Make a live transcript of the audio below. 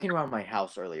walking around my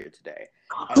house earlier today.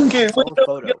 Okay, I saw a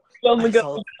photo. No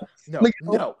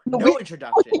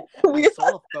introduction.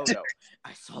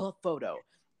 I saw a photo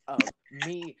of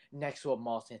me next to a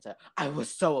mall Santa. I was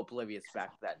so oblivious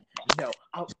back then. No,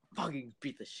 I'll fucking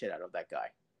beat the shit out of that guy.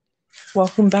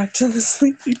 Welcome back to the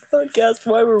Sleepy Podcast.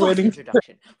 Why we're waiting?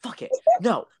 Introduction. Fuck it.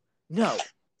 No.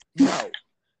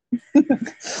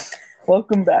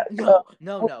 Welcome back. No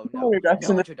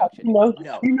introduction. No,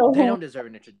 they don't deserve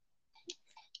an introduction.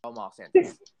 Mall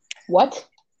Santas. What?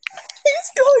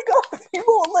 He's going off. He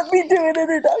won't let me do an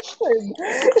introduction.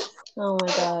 Oh my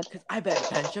god. Because I bet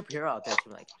Ben Shapiro out there's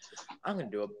like, I'm gonna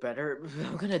do a better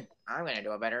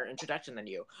introduction than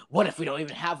you. What if we don't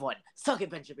even have one? Suck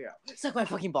it, Ben Shapiro. Suck my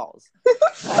fucking balls.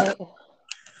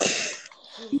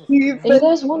 You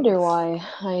guys wonder why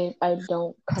I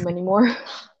don't come anymore?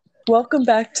 Welcome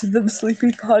back to the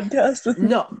Sleepy Podcast with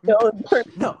No.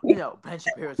 Ben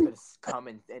Shapiro's gonna come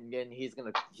and he's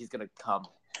gonna come.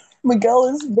 Miguel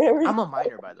is very. I'm a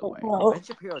minor, by the way. Ben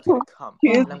Shapiro's gonna come,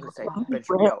 and I'm gonna say, Ben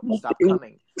Shapiro, stop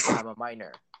coming. I'm a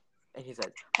minor, and he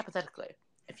says, hypothetically,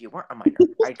 if you weren't a minor,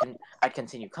 I'd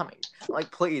continue coming. I'm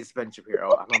like, please, Ben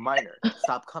Shapiro, I'm a minor.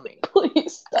 Stop coming.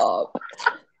 Please stop.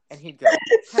 And he'd go,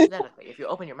 hypothetically, if you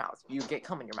open your mouth, you get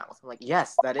cum in your mouth. I'm like,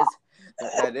 yes, that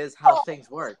is how things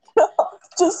work.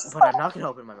 But I'm not gonna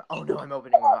open my mouth. Oh no, I'm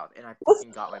opening my mouth, and I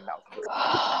fucking got my mouth.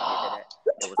 I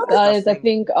hated it. Guys, I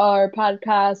think our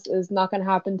podcast is not gonna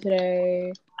happen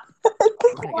today.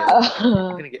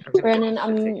 Brandon,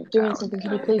 I'm doing something.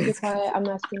 Can you please be quiet? I'm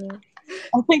asking you.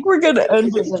 I think we're gonna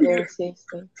end this is a very safe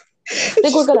thing. I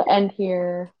think we're gonna end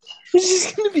here. It's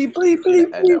just gonna be bleep.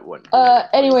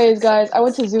 Anyways, guys, I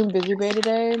went to Zoom Busy Bay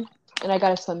today, and I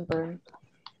got a sunburn.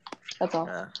 That's all.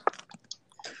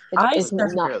 I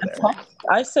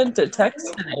sent a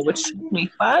text today, which took me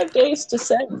 5 days to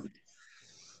send.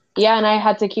 Yeah, and I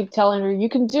had to keep telling her, "You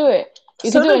can do it.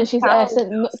 You can do it." And she said, "I said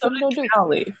no, do."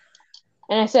 Callie.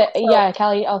 And I said, "Yeah,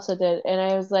 Callie also did." And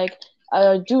I was like,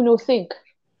 "Do no think."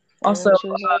 Also,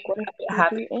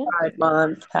 happy Pride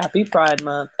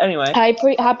Month. Anyway.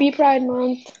 Happy Pride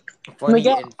Month.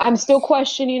 Miguel, I'm still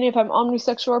questioning if I'm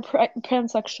omnisexual or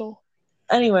pansexual.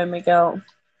 Anyway, Miguel.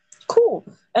 Cool.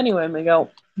 Anyway,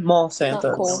 Miguel. Mall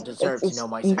Santas. Cool. Don't deserve to know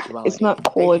my sexuality. It's not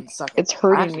cool. It's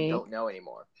hurting me. I don't know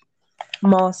anymore.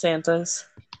 Mall Santas.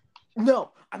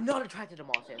 No, I'm not attracted to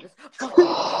Mall Santas. Fuck them.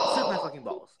 Suck my fucking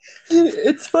balls.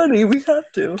 It's funny. We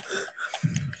have to.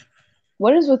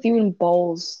 What is with you and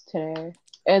balls today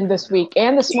and this week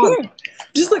and this month?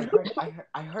 Just like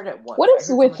I heard it once. What is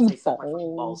with you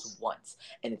balls once?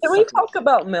 And can we talk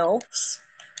about MILFs?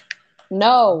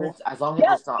 No. As long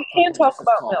as it's not. We can't talk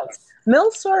about MILFs.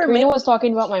 MILFs are. Karina was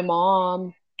talking about my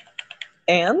mom.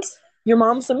 And your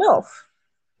mom's a MILF.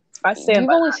 You've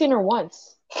only seen her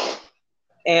once.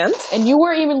 And you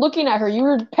weren't even looking at her. You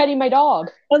were petting my dog.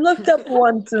 I looked up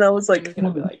once and I was like, gonna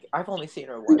be like, I've only seen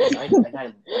her once. and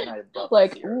I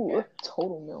like, ooh,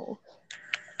 total MILF.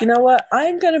 You know what?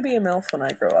 I'm gonna be a MILF when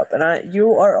I grow up, and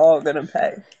you are all gonna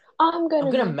pay. I'm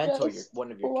gonna mentor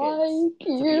one of your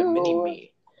kids to be a mini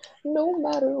me. No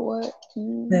matter what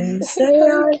they say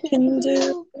I can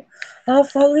do, I'll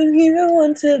follow you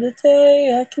on to the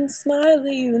day I can smile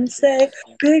at you and say,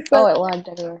 big. Oh, it lagged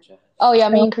everywhere. Oh yeah,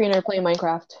 me and Karina are playing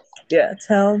Minecraft. Yeah,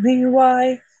 tell me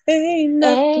why ain't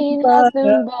nothing but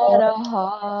a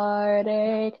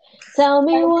heartache. Tell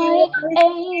me why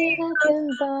ain't nothing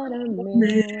but a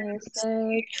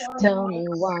mistake. Tell me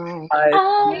why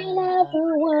I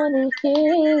never wanna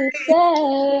hear you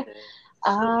say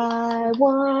I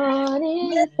want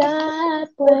it that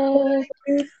way.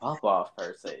 Pop off,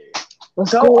 Percy.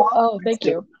 Let's go. Oh, thank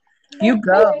you. You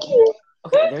go.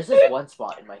 Okay, there's this one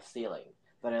spot in my ceiling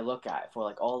that I look at for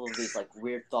like all of these like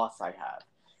weird thoughts I have.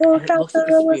 Look out,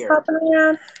 was hopping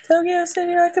around Tokyo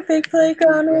City like a big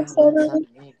playground.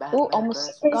 Ooh,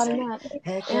 almost got in that.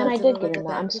 And I did get in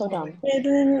that. I'm so dumb.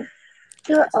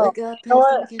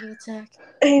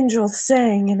 Angel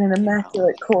sang in an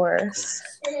immaculate chorus.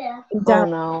 Oh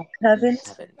no. Heaven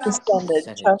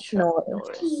descended Chuck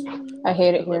Norris. I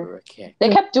hate it here. They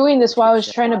kept doing this while I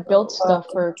was trying to build stuff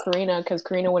for Karina because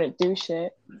Karina wouldn't do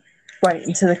shit. Right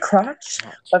into the crotch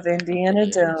of Indiana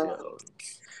Jones,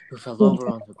 who fell over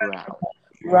on the ground,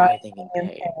 writhing in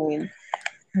pain.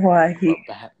 Why he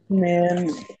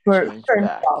turned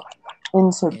off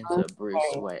into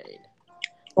Bruce Wayne.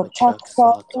 But Chuck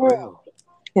saw through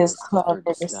his clever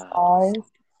disguise,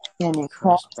 and he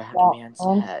crushed Batman's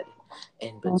head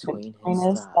in between Between his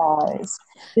his thighs. thighs.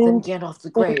 Then Gandalf the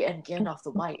Grey and Gandalf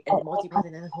the White and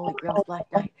multi-planet and the Holy Grail's Black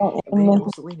Knight and Benito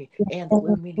Mussolini and the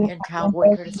Blue Meanie and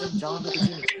Cowboy Curtis and John the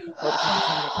Genie, Robotech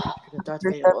Terminator, Captain Darth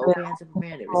Vader, Lobo and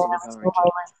Superman, every single Power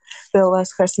Ranger. Bill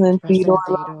Les Carson and Preston Theodore.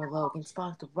 Theodore Logan,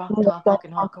 Spock the Rock Dog,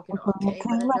 Hawking Hawk, Coconut,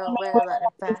 came out of nowhere, lightning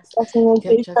fast.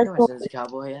 Kept Chuck Norris's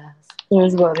cowboy ass.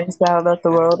 There's buildings down that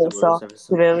the world is soft.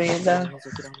 Civilians down.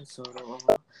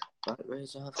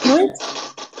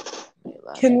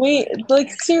 Can we,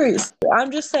 like, seriously,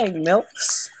 I'm just saying,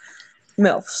 MILFs.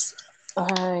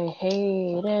 I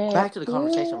hate it. Back to the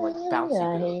conversation of like bouncy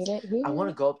I boobs. hate it. I want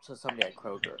to go up to somebody at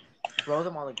Kroger, throw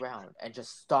them on the ground, and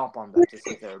just stomp on them to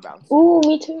see if they're bouncy. Ooh,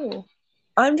 me too.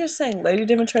 I'm just saying, Lady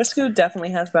Dimitrescu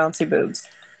definitely has bouncy boobs.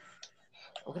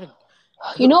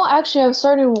 You know, actually, I'm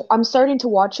starting to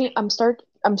watch it. I'm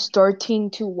starting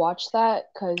to watch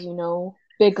that because, you know,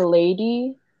 Big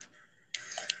Lady.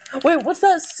 Wait, what's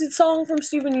that song from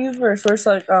Steven Universe where it's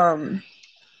like, all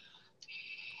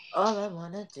I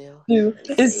wanna do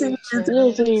is see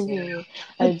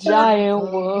a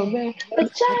giant woman. A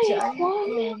giant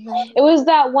woman. It was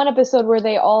that one episode where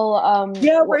they all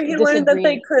yeah, where he learned that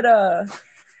they could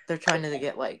they're trying to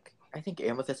get like I think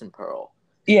Amethyst and Pearl.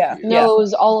 Yeah. No, it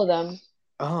was all of them.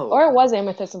 Oh. Or it was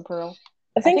Amethyst and Pearl.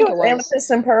 I think it was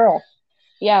Amethyst and Pearl.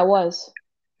 Yeah, it was.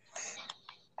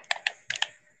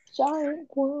 Giant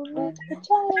woman, a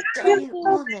giant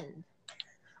woman.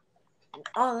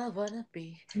 All I wanna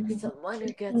be is someone who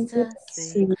gets to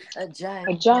see a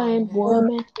giant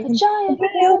woman, a giant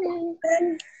woman.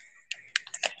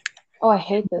 Oh, I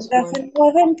hate this one.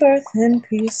 Love and birth and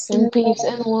peace and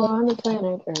war on the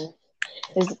planet Earth.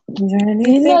 Is there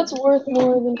anything that's worth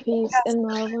more than peace and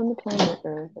love on the planet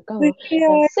Earth? Come on,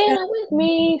 sing it with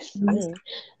me. Sing.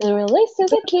 The release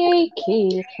is a key.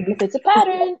 If it's a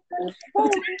pattern.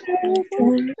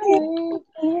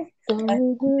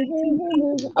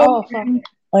 Oh, fuck.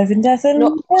 Life and death and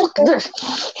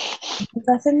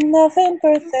death and love and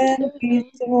birth and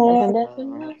peace and war. Life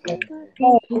and death and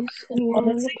love and peace and war on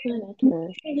the planet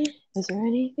Earth. Is there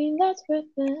anything that's worth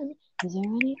them? Is there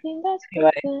anything that's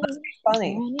worth them?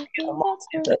 Funny.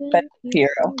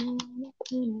 Hero.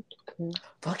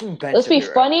 Fucking Ben Let's be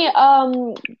Shapiro. funny.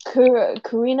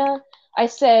 Karina, I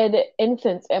said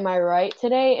infants, am I right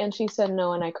today? And she said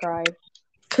no, and I cried.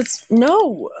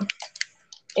 No.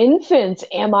 Infants,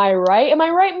 am I right? Am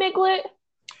I right, Miglet?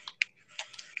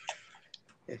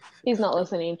 He's not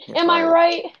listening. Am I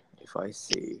right? If I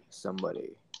see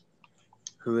somebody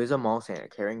who is a mall Santa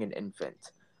carrying an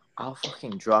infant, I'll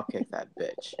fucking dropkick that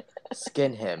bitch,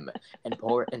 skin him, and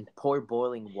pour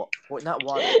boiling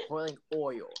boiling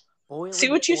oil. See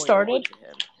what you started?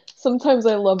 Sometimes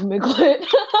I love Miglet.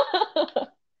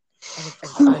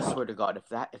 and I swear to God, if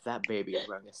that baby is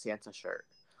wearing a Santa shirt,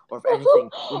 or if anything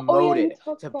promoted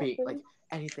to be like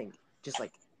anything just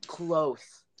like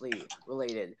closely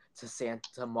related to Santa,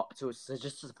 to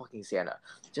just a fucking Santa,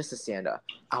 just a Santa,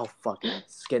 I'll fucking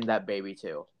skin that baby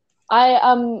too.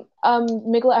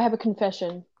 Miglet, I have a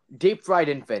confession. Deep fried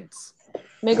infants.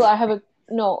 Miglet,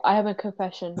 I have a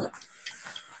confession.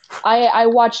 I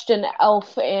watched an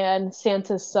Elf and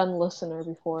Santa's Son listener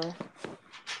before.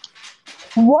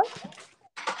 What?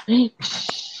 You're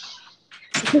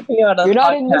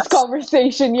not in this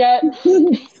conversation yet.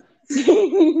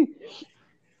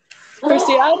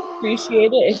 Percy, I'd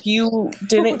appreciate it if you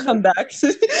didn't come back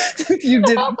to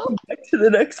the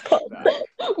next podcast.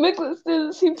 Miglet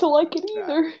didn't seem to like it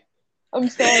either. I'm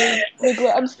sorry,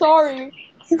 Miglet. I'm sorry.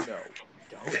 No,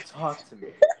 don't talk to me.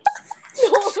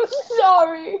 No, I'm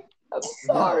sorry. I'm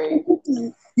sorry.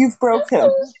 You've broke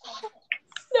him.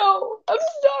 No, I'm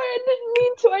sorry. I didn't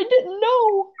mean to. I didn't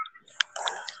know.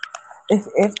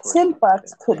 If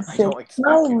Simplex could I don't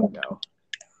expect you to know.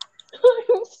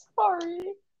 I'm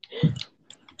sorry.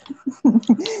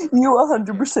 You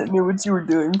 100% knew what you were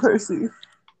doing, Percy.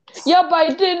 Yeah, but I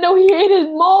didn't know he hated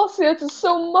mall Santa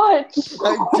so much.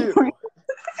 I do.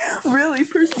 Really,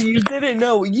 Percy, you didn't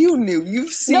know. You knew.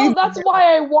 You've seen. No, that's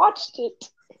why I watched it.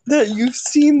 That you've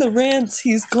seen the rants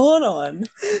he's gone on.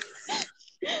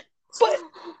 But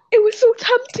it was so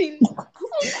tempting.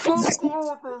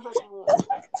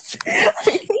 I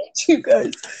hate you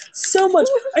guys so much.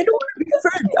 I don't want to be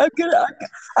friends.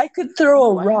 I could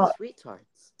throw a rock. Retards.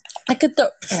 I could throw.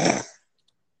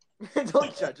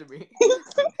 Don't judge me.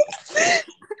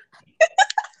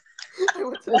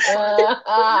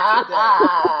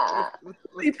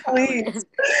 Please.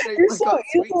 You're so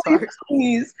easily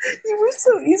pleased. You were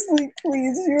so easily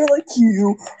pleased. You're like,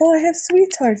 I have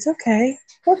sweethearts. Okay.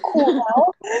 We're cool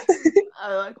now.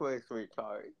 I like my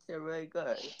sweethearts. They're really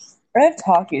good. I have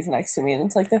talkies next to me, and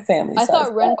it's like the family I size.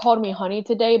 thought Ren called me honey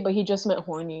today, but he just meant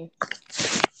horny.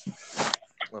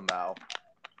 Limbo.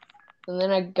 And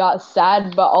then I got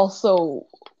sad, but also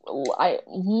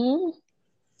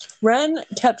Ren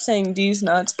kept saying D's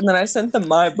nuts, and then I sent them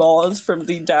my balls from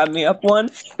the dab me up one,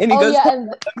 and he goes, and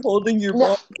I'm holding your no,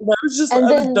 balls. And I was just, and I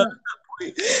then, was done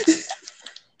at that point.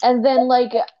 And then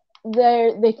like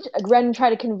Ren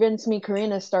tried to convince me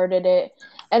Karina started it,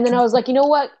 and then I was like, you know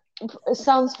what? It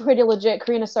sounds pretty legit.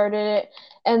 Karina started it,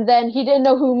 and then he didn't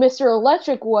know who Mr.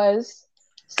 Electric was,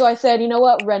 so I said, you know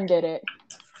what? Ren did it.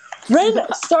 Ren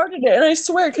started it, and I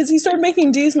swear, because he started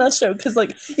making D's nuts jokes, because,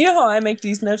 like, you know how I make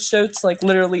D's nuts jokes, like,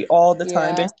 literally all the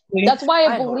time, basically? That's why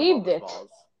I believed it. Balls.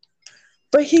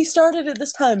 But he started it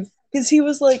this time, because he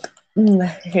was like, I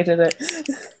hated it.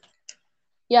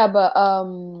 Yeah, but,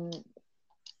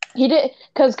 he did,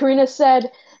 because Karina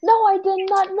said, no, I did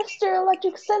not, Mr.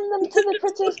 Electric, send them to the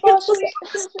Princess Ball.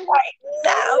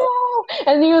 No.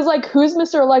 And he was like, who's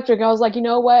Mr. Electric? I was like, you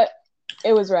know what?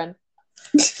 It was Ren.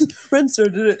 Ren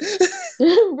started it.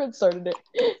 Ren started it.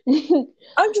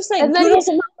 I'm just saying, who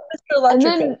doesn't know Mr.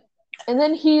 Electric? And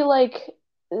then he, like,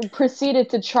 proceeded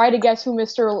to try to guess who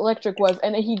Mr. Electric was,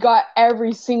 and he got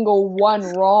every single one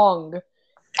wrong.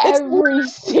 Every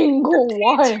single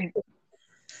one.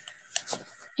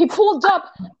 He pulled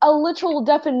up a literal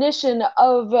definition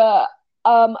of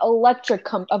electric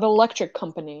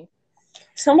company.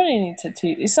 Somebody needs to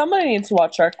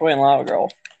watch Sharkboy and Lava Girl.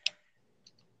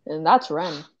 And that's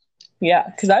Ren. Yeah,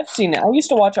 because I've seen it. I used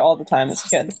to watch it all the time as a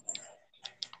kid.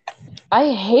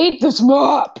 I hate this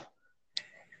map!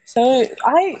 So,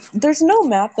 there's no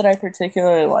map that I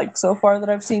particularly like so far that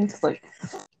I've seen. Like,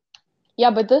 yeah,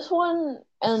 but this one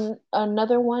and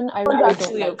another one, I really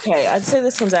actually don't like. Okay. I'd say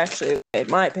this one's actually okay,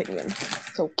 in my opinion.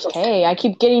 It's okay. I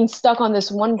keep getting stuck on this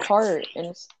one part, and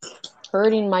it's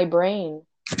hurting my brain.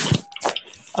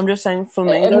 I'm just saying,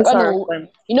 flamingos are...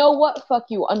 You know what? Fuck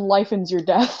you. Unlifens your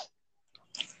death.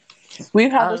 We've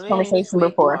had this conversation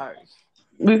before.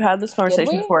 We've had this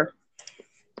conversation before.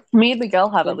 Me and Miguel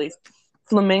have, at least.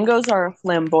 Flamingos are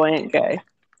flamboyant gay.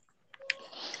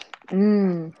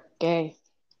 Gay.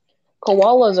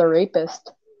 Koalas are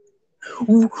rapist. I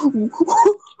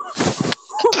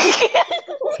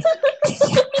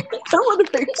want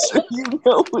to make sure you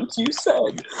know what you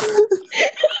said.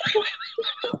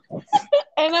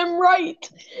 And I'm right.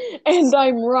 And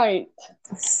I'm right.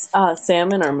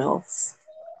 Salmon are MILFs.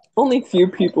 Only few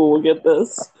people will get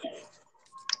this.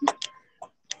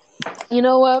 You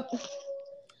know what?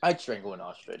 I'd strangle an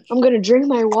ostrich. I'm gonna drink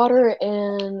my water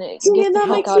and get the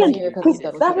heck out of here because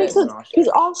that makes sense. Because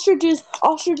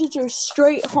ostriches are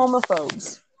straight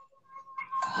homophobes.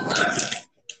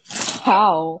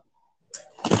 How?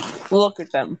 Look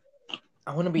at them.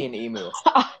 I want to be an emu.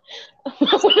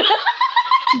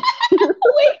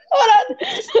 Wait, hold on.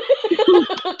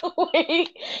 Wait,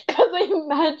 because I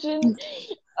imagine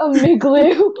a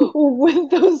Miglet with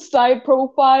those side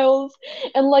profiles,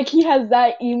 and like he has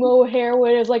that emo hair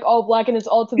where it's like all black and it's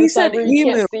all to the side where you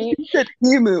can't see. He said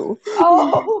emu.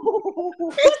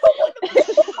 Oh.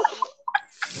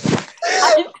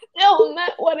 I still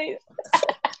meant what I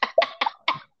said.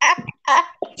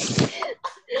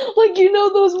 Like, you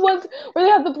know those ones where they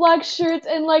have the black shirts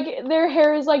and like their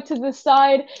hair is like to the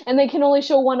side and they can only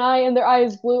show one eye and their eye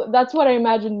is blue? That's what I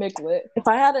imagine Miglet. If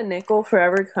I had a nickel for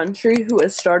every country who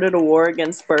has started a war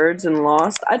against birds and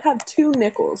lost, I'd have 2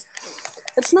 nickels.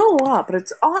 It's not a lot, but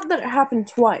it's odd that it happened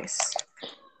twice.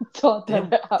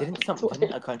 Didn't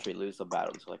a country lose a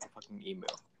battle to like a fucking emu?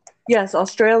 Yes,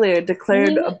 Australia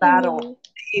declared a battle to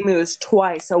emus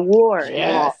twice, a war.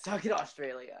 Yes, suck it,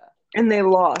 Australia. And they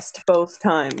lost both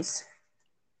times.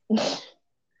 You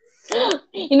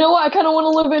know what? I kind of want to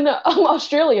live in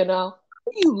Australia now.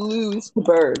 How do you lose to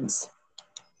birds?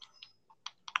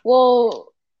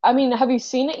 Well, I mean, have you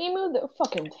seen an emu? They're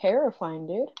fucking terrifying,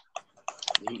 dude.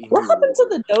 What happened to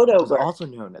the dodo bird? Also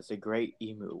known as the Great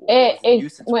Emu.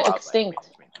 It went extinct.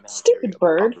 Stupid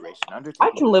bird. I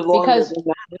can live longer than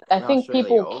that. I think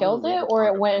people killed it, or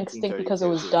it went extinct because it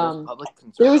was dumb.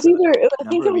 There was either... I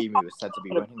think it was... emus said to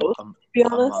be running to be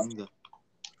honest.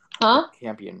 Huh?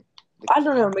 Champion. I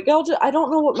don't know. I don't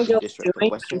know what Miguel is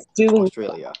doing. Western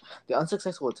Australia. The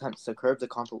unsuccessful attempts to curb the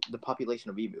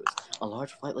population of emus, a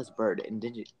large flightless bird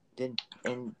indigenous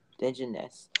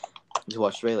to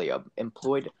Australia,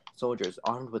 employed soldiers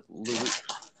armed with Louis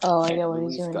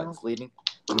guns, leading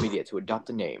the media to adopt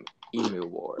the name Emu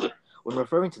War. When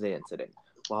referring to the incident,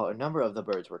 while a number of the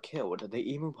birds were killed,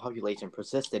 the emu population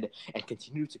persisted and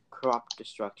continued to crop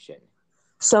destruction.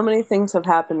 So many things have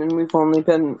happened, and we've only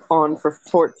been on for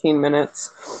 14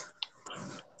 minutes.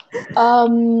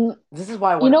 This is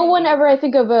why I You want to know, be whenever I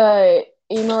think of a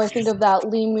emo, I think of that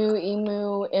Limu,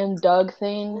 Emu, and Doug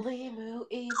thing. Limu,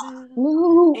 Emu,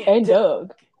 Moo and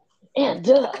Doug. And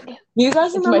Doug. Do you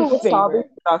guys It's remember my favorite. Wasabi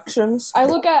Productions? I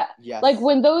look at Yes. like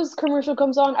when those commercial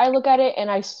comes on, I look at it and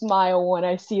I smile when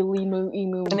I see Limu,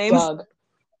 Emu, My name's Doug.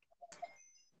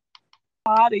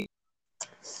 Body.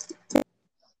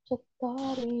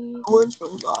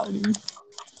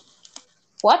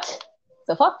 What?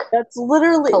 The fuck? That's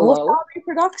literally Hello? Wasabi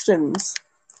Productions.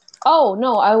 Oh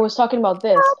no, I was talking about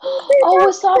this. Oh,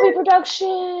 Wasabi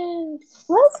Productions.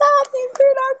 Wasabi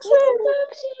Productions.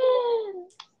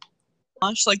 Productions.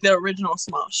 Smosh, like the original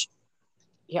Smosh.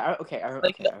 Yeah. Okay. I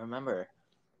remember.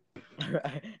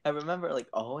 I remember like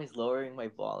always lowering my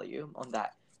volume on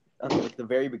that, like the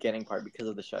very beginning part because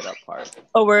of the shut up part.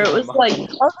 Oh, where it was like,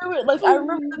 I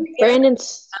remember the Brandon's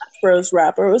Smash Bros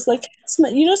rapper. It was like,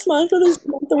 you know, Smash Bros is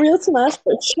not the real Smash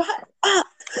Bros. Shut up.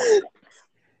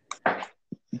 Yeah,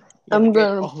 I'm like,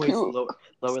 gonna I always puke.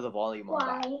 lower the volume on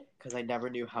that because I never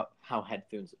knew how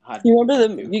headphones. You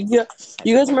remember you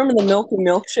guys remember the Milky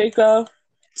Milkshake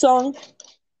song?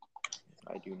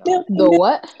 I do not. Milky The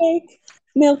what? Milkshake,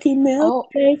 Milky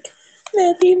Milkshake,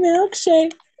 Milky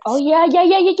Milkshake. Oh yeah.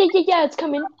 It's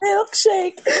coming.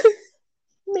 Milkshake.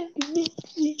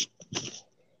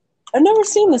 I've never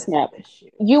seen this map.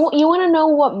 You want to know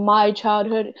what my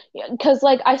childhood? Because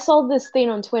like I saw this thing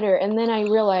on Twitter and then I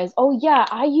realized, oh yeah,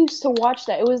 I used to watch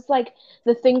that. It was like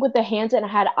the thing with the hands and it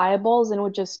had eyeballs and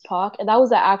would just talk, and that was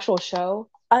the actual show.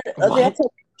 The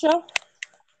actual show?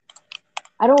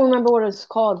 I don't remember what it's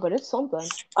called, but it's something.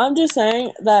 I'm just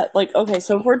saying that, like, okay,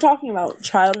 so if we're talking about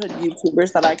childhood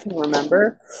YouTubers that I can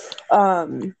remember,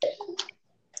 I'd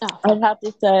have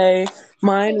to say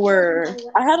mine were.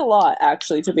 I had a lot,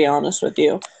 actually, to be honest with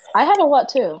you. I had a lot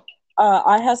too.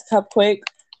 I has Cupquake.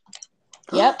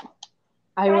 Yep.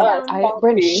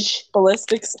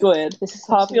 Ballistic Squid. This is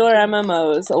Popular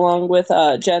MMOs, along with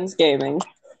Jen's Gaming.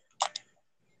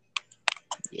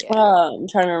 Yeah. I'm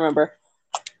trying to remember.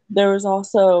 There was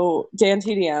also Dan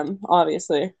TDM,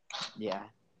 obviously. Yeah.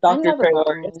 Dr. I never got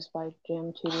raised by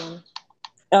Jam TDM.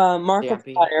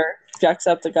 Markiplier,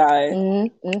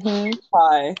 Jacksepticeye.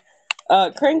 Hi.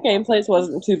 Crank Gameplays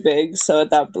wasn't too big, so at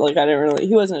that, like, I didn't really.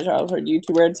 He wasn't a childhood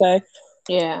YouTuber, I'd say.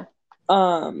 Yeah.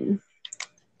 I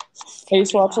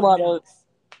used to watch a lot of.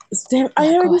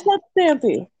 I already said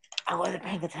Stampy. I wasn't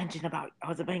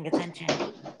paying attention.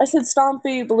 I said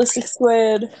Stompy, Ballistic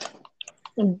Squid.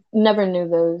 Never knew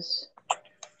those.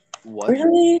 What?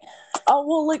 Really? Oh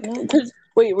well, like,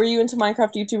 wait, were you into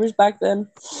Minecraft YouTubers back then?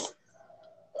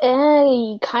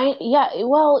 Yeah.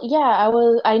 Well, yeah.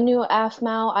 I knew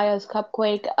Aphmau, IS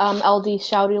Cupquake, LD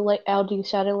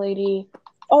Shadow Lady.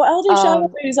 Oh, LD Shadow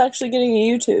Lady's actually getting a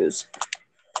U2s.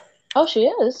 Oh, she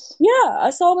is. Yeah, I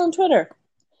saw it on Twitter.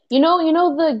 You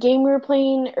know the game we were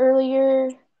playing earlier,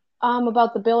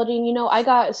 about the building. You know, I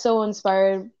got so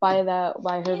inspired by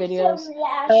her videos.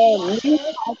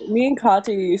 Me and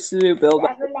Kati used to do build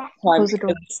battle time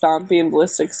because Stompy and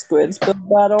Ballistic Squid's build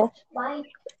battle.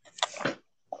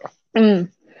 I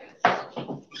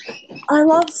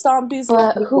love Stompy's.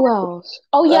 Who else?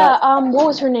 Oh yeah. What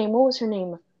was her name?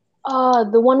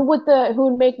 The one with who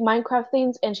would make Minecraft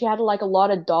things, and she had like a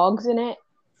lot of dogs in it.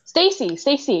 Stacy.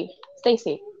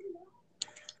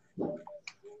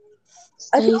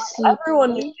 I feel like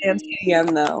everyone knew Dan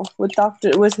TDM though.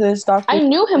 With his Dr. I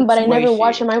knew him, but I never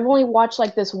watched him. I've only watched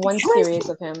like this one series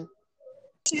of him.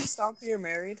 See if Stompy are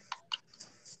married?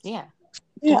 Yeah.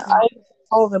 Yeah, I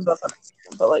follow them both on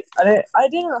Instagram, but like I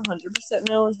didn't 100%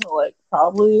 know until like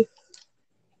probably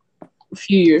a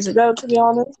few years ago, to be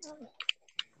honest.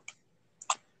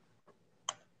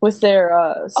 With their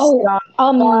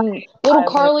Little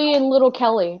Carly and Little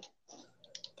Kelly.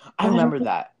 I remember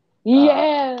that.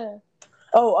 Yeah.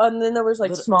 Oh, and then there was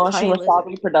like Smosh and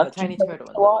Wasabi Productions. Tiny Turtle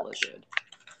and Little Lizard.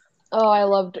 Oh, I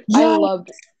loved.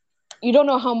 You don't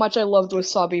know how much I loved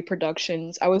Wasabi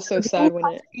Productions. I was so sad when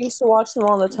it. I used to watch them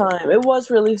all the time. It was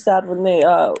really sad when they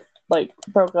like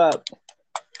broke up.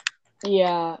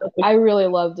 Yeah, I really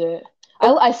loved it.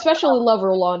 I especially love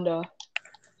Rolanda.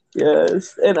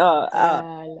 Yes, and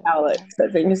Alex, I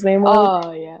think his name was.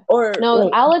 Oh yeah.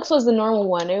 Alex was the normal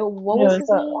one. What was his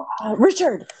name?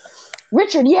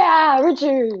 Richard. Yeah,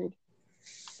 Richard.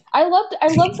 I loved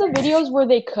the videos where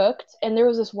they cooked, and there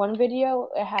was this one video.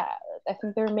 I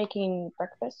think they were making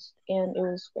breakfast, and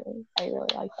I really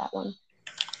liked that one.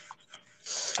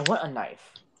 I want a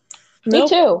knife. Me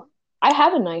too. I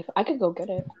have a knife. I could go get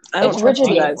it. It's Richard.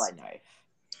 Knife.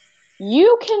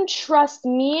 You can trust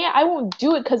me. I won't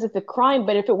do it because it's a crime,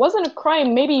 but if it wasn't a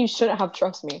crime, maybe you shouldn't have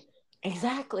trust me.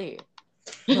 Exactly.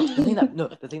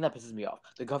 The thing that pisses me off.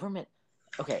 The government.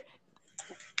 Okay,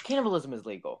 cannibalism is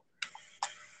legal.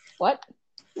 What?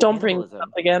 Don't bring this up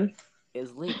again.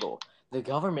 Is legal. The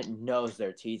government knows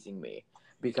they're teasing me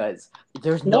because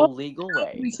there's no legal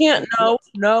way. We can't.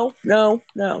 No.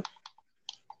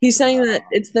 He's saying that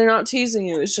they're not teasing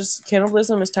you. It's just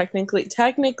cannibalism is technically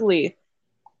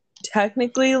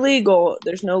legal.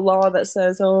 There's no law that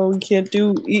says, oh, you can't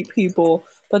eat people,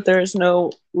 but there's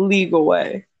no legal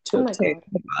way to obtain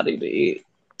the body to eat.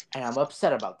 And I'm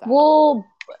upset about that. Well,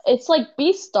 it's like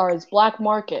Beastars, black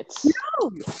markets.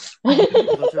 No!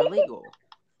 Those are illegal.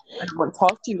 I don't want to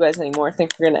talk to you guys anymore. I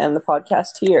think we're going to end the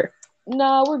podcast here.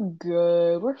 No, we're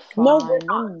good. We're fine. No, we're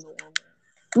not.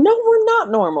 No, we're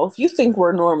not normal. If you think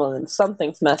we're normal, then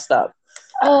something's messed up.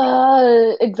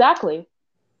 Exactly.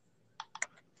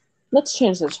 Let's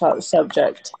change the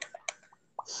subject.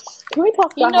 Can we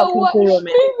talk about how what? We're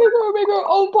make our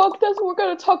own podcast and we're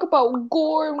going to talk about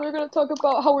gore and we're going to talk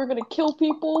about how we're going to kill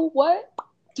people? What?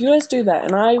 You guys do that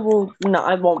and I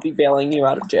won't be bailing you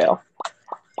out of jail.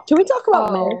 Can we talk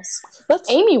about myths?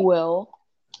 Amy will.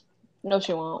 No,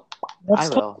 she won't. Let's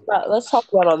talk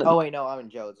about all the... Oh, wait, no, I'm in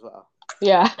jail as well.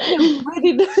 Yeah.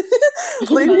 Lady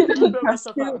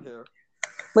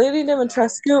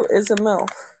Dimitrescu is a MILF.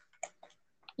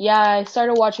 Yeah, I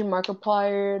started watching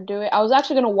Markiplier do it. I was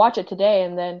actually going to watch it today,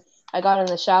 and then I got in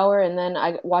the shower, and then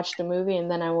I watched the movie,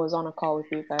 and then I was on a call with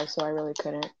you guys, so I really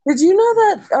couldn't. Did you know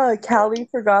that Callie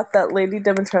forgot that Lady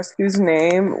Dimitrescu's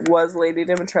name was Lady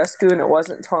Dimitrescu, and it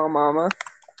wasn't Tall Mama?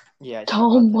 Yeah,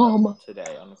 Tall Mama.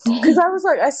 Today on the call. Because I was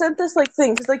like, I sent this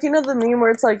thing, because you know the meme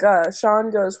where it's like, Sean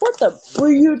goes, "What the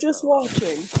were you just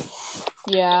watching?"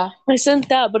 Yeah. I sent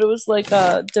that, but it was like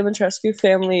Dimitrescu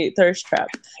family thirst trap.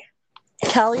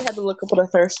 Callie had to look up what a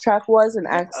thirst trap was and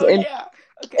okay.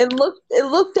 It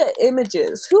looked at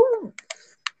images. Who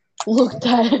looked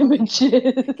at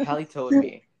images? Callie told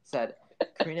me, said,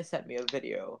 Karina sent me a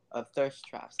video of thirst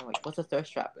traps. I'm like, what's a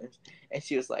thirst trap? And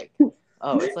she was like,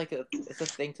 oh, it's a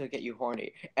thing to get you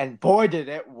horny. And boy, did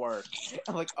it work.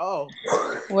 I'm like, oh.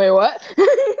 Wait, what?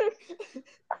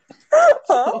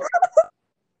 Huh?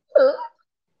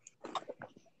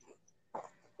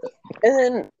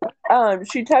 And then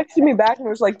she texted me back and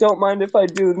was like, don't mind if I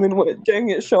do. And then went, dang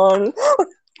it, Sean.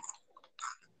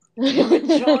 Damn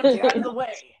it, Sean, get out of the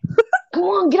way. Come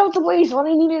on, get out the way, Sean.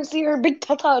 I need to see her big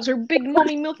tatas, her big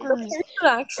mommy milkers.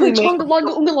 Actually, huge,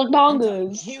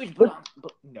 but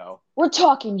no. We're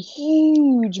talking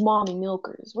huge mommy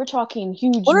milkers. We're talking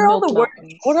huge What are milk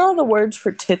mountains. What are all the words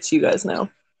for tits, you guys know?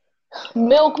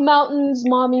 Milk mountains,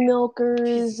 mommy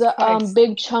milkers,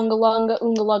 big chungalanga,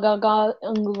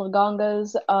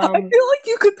 ungalagangas. I feel like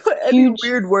you could put any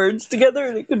weird words together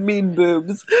and it could mean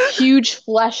boobs. Huge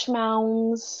flesh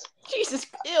mounds. Jesus,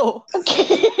 ew.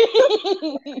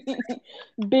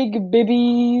 Big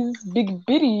bibbies, big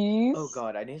bitties. Oh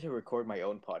god, I need to record my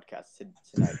own podcast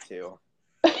tonight too.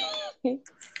 He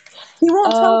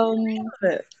won't tell me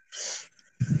it.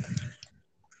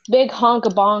 Big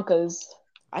honka-bonkas.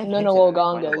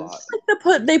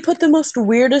 They put the most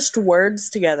weirdest words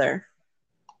together.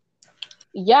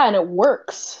 Yeah, and it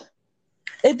works.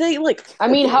 They like. I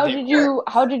mean, how did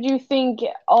you think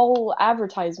all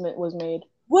advertisement was made?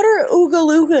 What are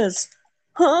ooga-loogas?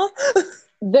 Huh?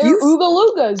 They're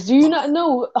ooga-loogas. Do you not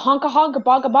know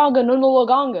honka-honka-bonga-bonga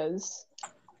nunalogangas?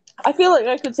 I feel like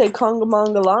I could say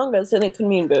conga-monga-longas and it could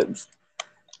mean boobs.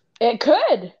 It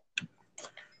could.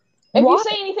 If you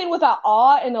say anything with an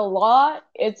ah and a la,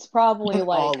 it's probably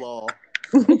like...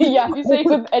 Yeah, if you say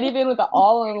anything with an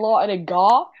ah and a la and a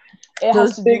ga, it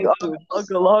has to be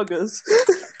ugga-luggas.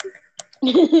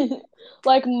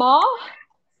 Like ma?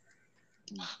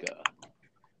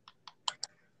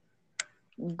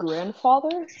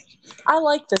 Grandfather? I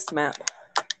like this map.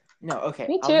 No, okay.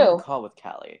 Me too. I was on a call with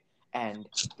Callie, and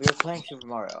we were playing Super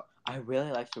Mario. I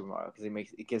really like Super Mario because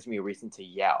it gives me a reason to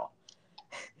yell.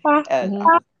 And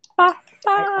I'm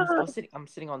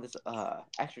sitting on this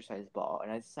exercise ball,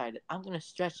 and I decided I'm gonna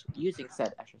stretch using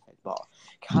said exercise ball.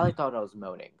 Callie thought I was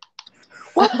moaning.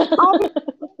 What?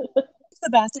 The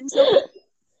bathroom so?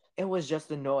 It was just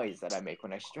the noise that I make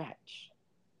when I stretch.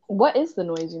 What is the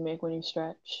noise you make when you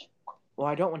stretch? Well,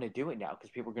 I don't want to do it now because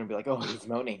people are gonna be like, "Oh, he's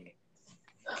moaning."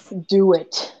 Do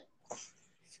it,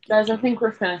 guys. I think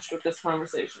we're finished with this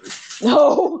conversation.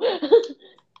 No.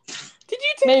 Did you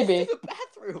take me to the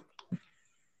bathroom?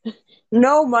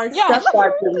 No, my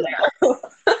stepdad's in there. No.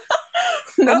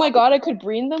 Oh my god, I could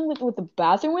bring them with the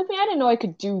bathroom with me? I didn't know I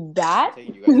could do that.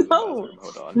 No.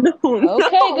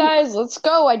 Okay, guys, let's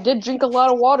go. I did drink a lot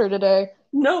of water today.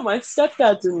 No, my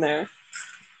stepdad's in there.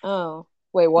 Oh.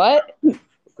 Wait, what?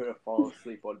 gonna fall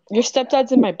asleep on. Your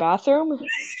stepdad's in my bathroom?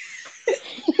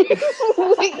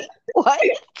 Wait, what?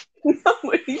 No,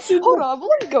 he's in Hold on,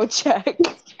 let me go check.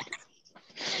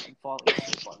 I'm falling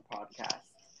asleep on podcast.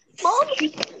 Mom?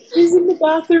 He's in the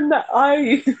bathroom that I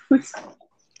use.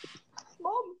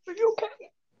 Mom, are you okay?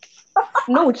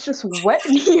 No, it's just wet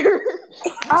in here.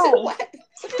 Ow. What?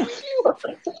 What did we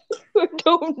do? I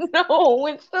don't know.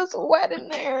 It's just wet in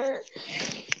there.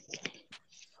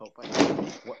 Hope I know.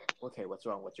 What? Okay, what's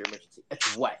wrong? What's your emergency?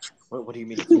 It's wet. What do you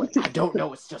mean it's wet? I don't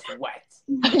know. It's just wet.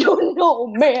 I don't know,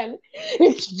 man.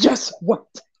 It's just wet.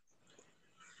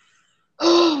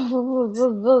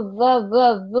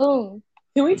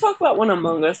 Can we talk about when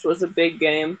Among Us was a big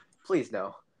game? Please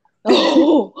no.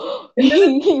 Oh,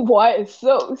 why is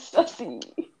so sussy?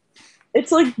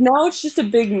 It's like now it's just a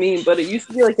big meme, but it used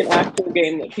to be like an actual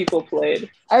game that people played.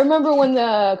 I remember when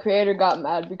the creator got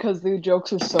mad because the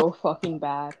jokes were so fucking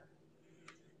bad.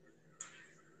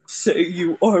 Say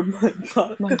you are my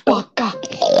baka. My baka.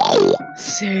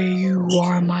 Say you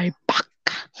are my baka.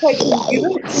 Hey, can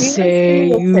you Say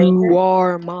you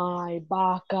are my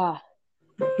baka.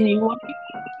 Can you want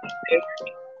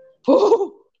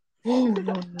Oh,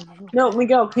 No,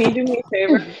 Miguel, can you do me a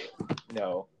favor?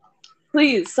 No.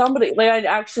 Please, somebody. Like, I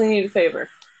actually need a favor.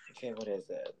 Okay, what is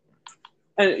it?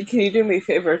 And can you do me a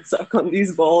favor and suck on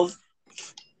these balls?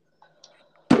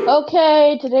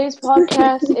 Okay, today's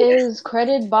podcast is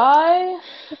credited by.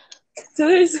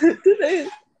 Today's.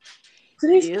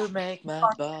 You make my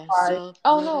balls so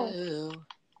Oh, blue.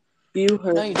 You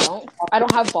heard. No, you don't. I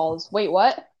don't have balls. Wait,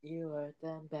 what? You hurt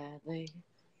them badly.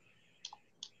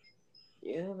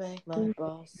 You make my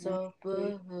balls so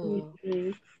blue.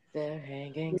 They're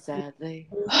hanging sadly.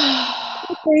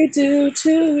 They do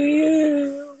to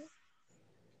you.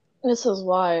 This is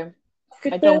why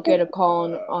I don't get a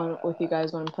call on with you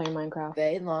guys when I'm playing Minecraft.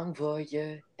 They long for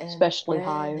your Especially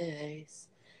Hive. embrace.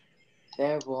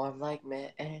 They're warm like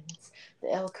mittens.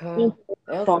 They'll crawl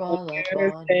up on your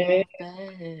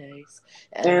face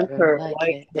and purr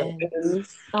like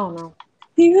kittens. Oh no.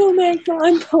 You make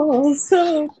my balls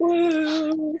so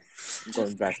blue. I'm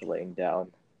going back to laying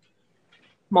down.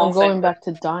 I'm going back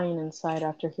to dying inside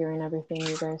after hearing everything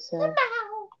you guys said.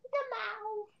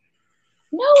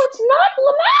 No, it's not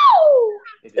Lamau!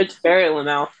 It's very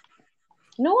Lamau.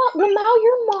 You know what? Lamau,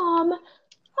 your mom.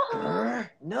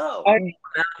 No. I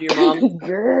your mom.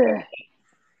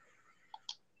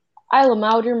 I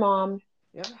Lamau'd your mom.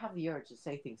 You ever have the urge to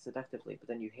say things seductively, but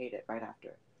then you hate it right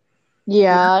after?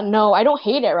 Yeah, no, I don't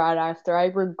hate it right after. I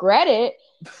regret it,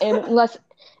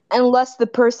 unless the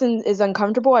person is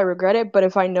uncomfortable, I regret it. But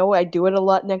if I know I do it a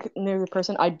lot near the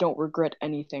person, I don't regret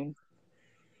anything.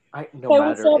 No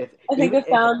matter if I think I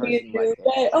found you a new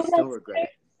day. I still regret it.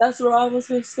 That's what I was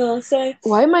just gonna say.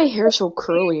 Why am my hair so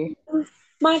curly?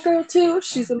 My girl too.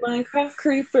 She's a Minecraft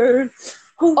creeper.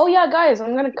 Oh yeah, guys,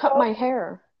 I'm gonna cut my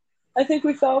hair. I think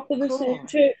we fell for the same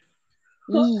chick.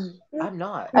 I'm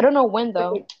not. I don't know when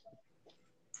though.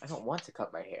 I don't want to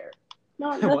cut my hair.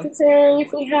 Not necessarily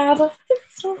if we have a.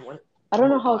 I don't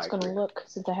know how it's gonna look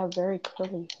since I have very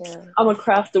curly hair. I'm gonna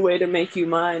craft a way to make you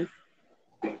mine.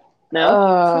 No?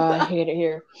 I hate it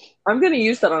here. I'm gonna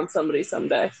use that on somebody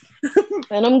someday.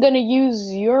 And I'm gonna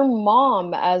use your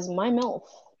mom as my MILF.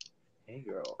 Hey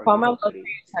girl, Call my love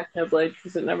Technoblade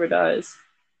because it never dies.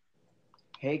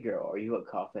 Hey girl, are you a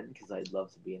coffin? Because I'd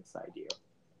love to be inside you.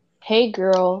 Hey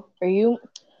girl, are you?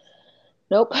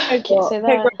 Nope, I can't say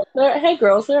that. Hey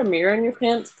girl, is there a mirror in your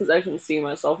pants? Because I can see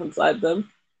myself inside them.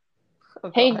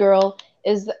 Oh, hey girl,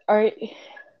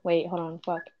 wait, hold on,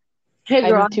 fuck. Hey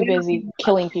girl, I'm too busy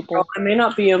killing people. Girl, I may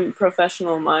not be a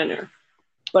professional miner,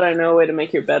 but I know a way to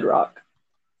make your bed rock.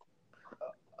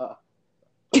 Oh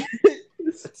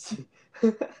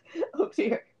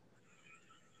dear.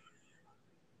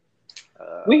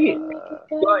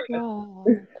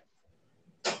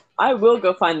 I will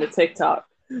go find the TikTok.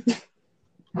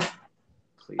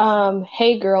 Please.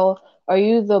 Hey girl, are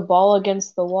you the ball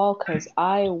against the wall? Cause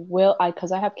I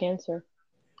have cancer.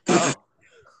 Oh.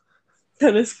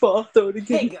 Tennis ball thrown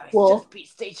against Hey guys, just beat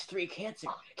stage 3 cancer.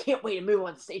 Can't wait to move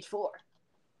on to stage 4.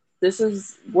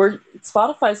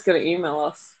 Spotify's gonna email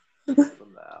us.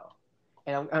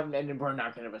 And we're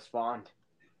not gonna respond.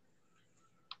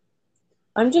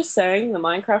 I'm just saying the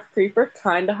Minecraft creeper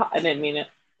kinda hot. I didn't mean it.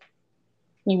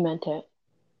 You meant it.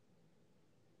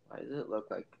 Why does it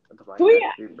look like the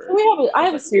Minecraft creeper? I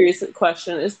have a serious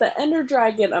question. Is the Ender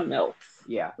Dragon a MILF?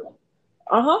 Yeah.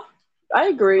 Uh-huh. I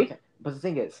agree. Okay. But the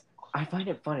thing is, I find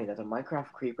it funny that the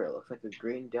Minecraft creeper looks like a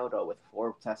green dildo with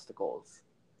 4 testicles.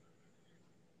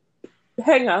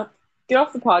 Hang up. Get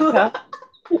off the podcast.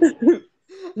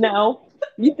 No.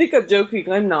 You think I'm joking.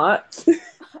 I'm not.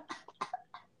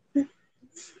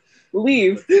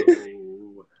 Leave.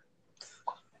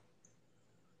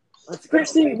 Let's go.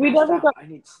 Christy, we never got. I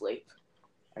need sleep.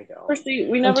 I know. Christy,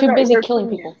 we I'm never too got busy your killing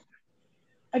opinion.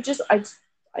 people.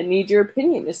 I need your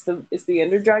opinion. Is the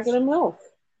Ender Dragon a MILF?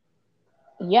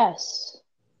 Yes.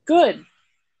 Good.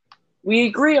 We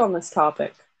agree on this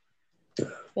topic.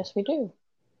 Yes, we do.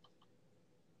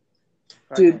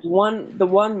 Dude, the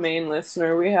one main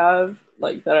listener we have,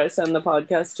 like that I send the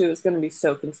podcast to, is going to be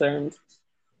so concerned.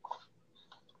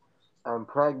 I'm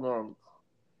pregnant.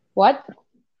 What?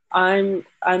 I'm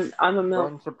a MILF.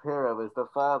 Ben Shapiro is the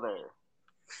father.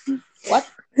 What?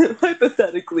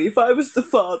 Hypothetically, if I was the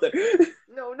father.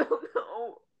 No.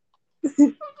 I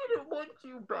didn't want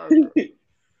you, Ben.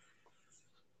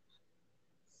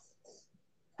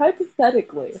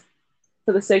 Hypothetically,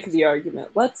 for the sake of the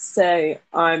argument, let's say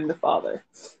I'm the father.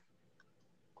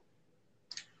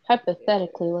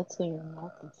 Hypothetically, let's say you're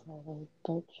not the father,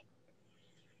 bitch.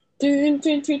 Dun,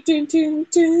 dun, dun, dun, dun,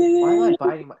 dun. Why am I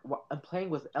biting my?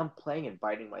 I'm playing and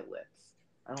biting my lips.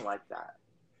 I don't like that.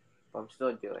 But I'm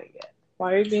still doing it.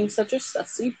 Why are you being such a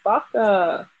sussy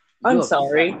baka? I'm You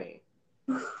sorry. upset me.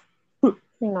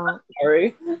 You're not.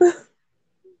 Sorry.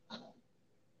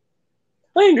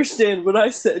 I understand what I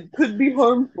said could be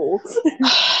harmful.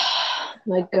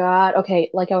 My God. Okay,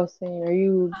 like I was saying, are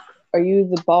you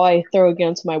the ball I throw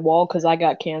against my wall? Because I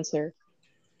got cancer.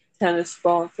 Tennis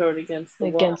ball thrown against the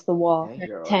wall. Against the wall. Hey,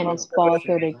 girl, Tennis you ball know,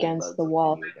 thrown I against love the to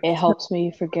wall. play against It the helps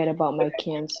me forget about my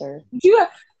cancer.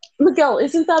 Miguel,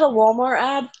 isn't that a Walmart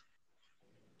ad?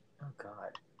 Oh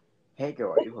God. Hey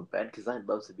girl, are you in bed? Because I'd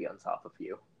love to be on top of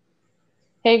you.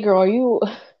 Hey girl, are you...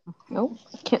 Nope,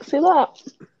 can't say that.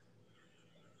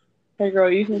 Hey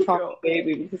girl, you can call me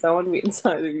baby because I want to be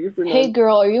inside of you for Hey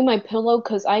girl, are you my pillow?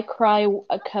 Cause I cry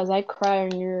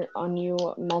on you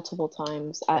multiple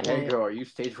times at Hey night. girl, are you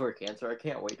stage 4 cancer? I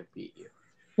can't wait to beat you.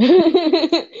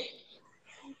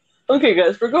 Okay,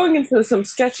 guys, we're going into some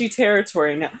sketchy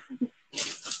territory now.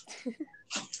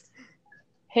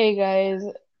 Hey guys,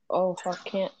 oh fuck,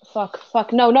 can't fuck,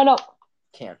 no.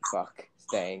 Can't fuck.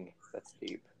 Staying. That's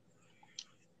deep.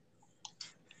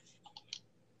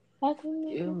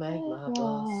 You make my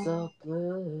balls so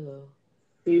blue.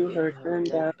 You hurt them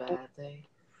that bad. bad thing.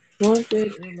 What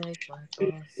did You make my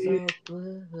balls so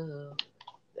blue.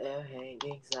 They're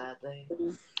hanging sadly.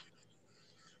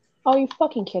 Oh, you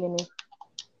fucking kidding me?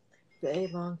 They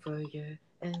long for your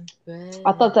embrace.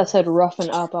 I thought that said roughen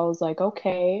up. I was like,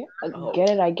 okay, Oh. get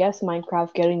it, I guess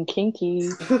Minecraft getting kinky.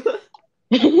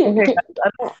 Okay,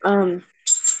 guys,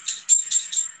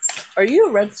 are you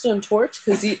a redstone torch?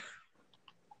 Cause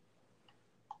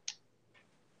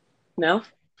No?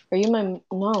 Are you my...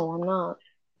 No, I'm not.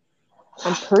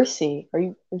 I'm Percy. Are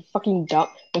you fucking dumb?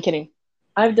 I'm kidding.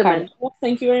 I have dementia.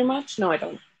 Thank you very much. No, I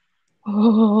don't.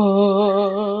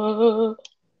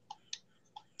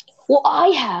 Well, I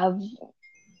have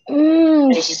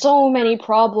so many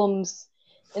problems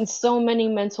and so many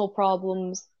mental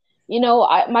problems. You know,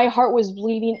 my heart was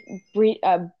beating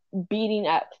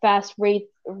at fast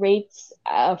rates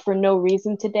for no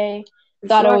reason today.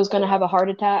 Thought I was going to have a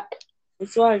heart attack.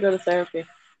 That's why I go to therapy.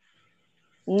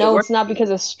 No, it's not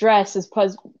because of stress. It's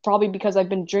probably because I've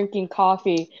been drinking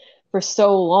coffee for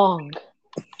so long.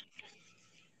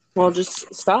 Well,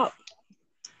 just stop.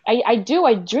 I do.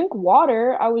 I drink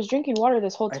water. I was drinking water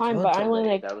this whole time, but I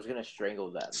only that I was gonna strangle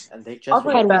them, and they just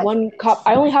had 1 cup.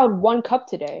 I only had 1 cup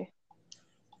today.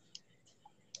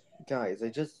 Guys, I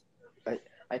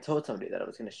told somebody that I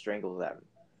was gonna strangle them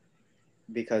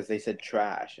because they said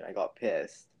trash, and I got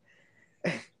pissed.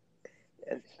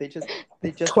 And they just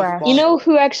You know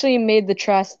who actually made the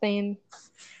trash theme?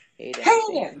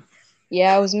 Hayden.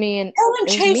 Yeah, it was me and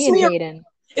Hayden.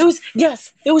 It was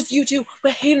you two,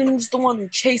 but Hayden's the one who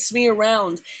chased me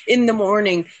around in the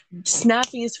morning,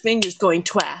 snapping his fingers, going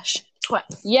twash.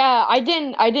 Yeah, I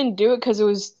didn't do it because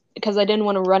I didn't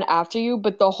want to run after you.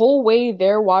 But the whole way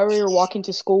there, while we were walking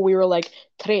to school, we were like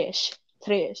trash.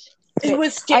 It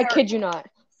was scary. I kid you not.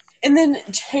 And then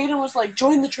Hayden was like,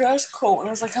 "Join the trash cult," and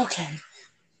I was like, "Okay."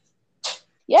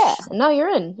 Yeah, and now you're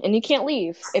in, and you can't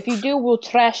leave. If you do, we'll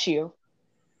trash you.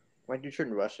 Why did you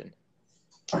turn Russian?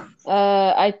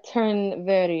 I turn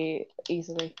very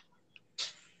easily.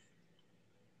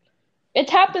 It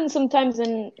happens sometimes,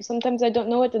 and sometimes I don't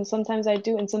know it, and sometimes I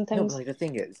do, and sometimes... No, but like, the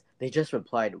thing is, they just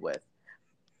replied with,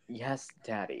 "Yes,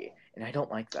 Daddy," and I don't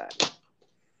like that.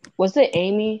 Was it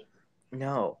Amy?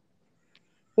 No.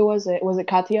 Who was it? Was it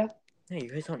Katya? No, you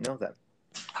guys don't know them.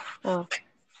 Oh.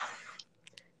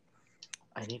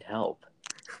 I need help.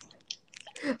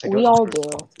 We all do.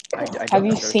 Have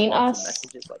you seen us?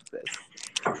 Messages like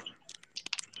this.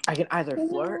 I can either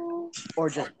flirt or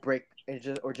just break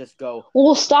or just go.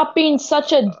 Well, stop being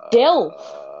such a dilf.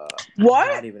 What?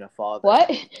 I'm not even a father. What?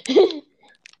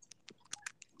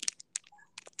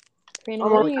 Karina,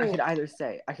 what are you?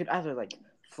 I could either like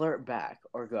flirt back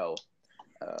or go.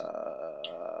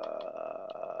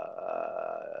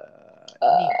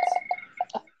 Neat.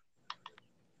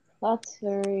 That's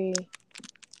very.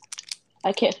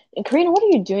 I can't. And Karina, what are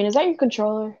you doing? Is that your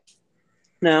controller?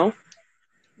 No.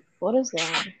 What is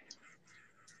that?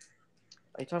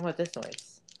 Are you talking about this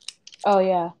noise? Oh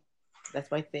yeah. That's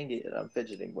my thingy that I'm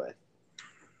fidgeting with.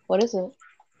 What is it?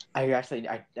 I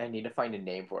need to find a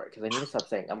name for it because I need to stop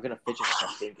saying I'm gonna fidget with my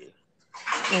thingy.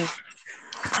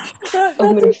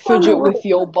 I'm gonna fidget with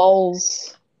your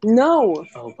balls. No.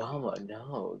 Obama,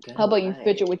 no. How about you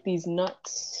fidget with these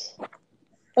nuts?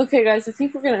 Okay, guys, I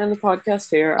think we're gonna end the podcast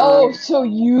here. Oh, so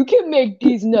you can make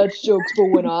these nuts jokes, but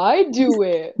when I do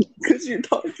it, because you're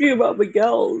talking about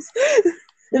Miguel's.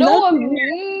 No,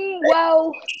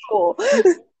 well,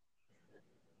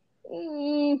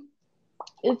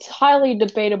 it's highly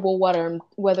debatable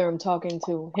whether I'm talking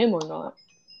to him or not.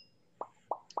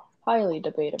 Highly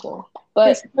debatable.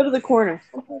 But go to the corner.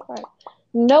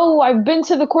 No, I've been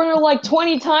to the corner like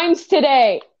 20 times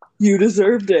today. You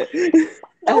deserved it.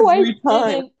 No, Every I time.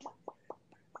 didn't.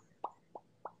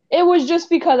 It was just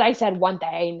because I said one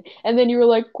thing, and then you were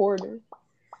like, corner.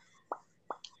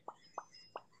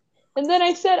 And then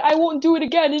I said, I won't do it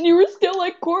again, and you were still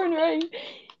like, corner.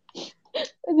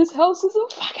 And this house is a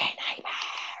fucking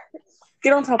nightmare.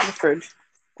 Get on top of the fridge.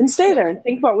 And stay there and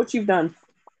think about what you've done.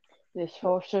 This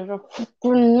house is a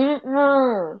fucking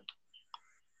nightmare.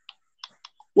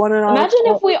 Imagine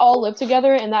if we all lived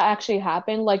together and that actually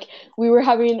happened. Like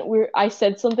I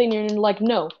said something and you're like,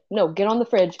 no, get on the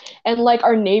fridge. And like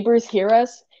our neighbors hear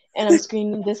us and I'm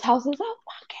screaming, this house is a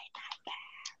fucking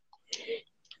nightmare.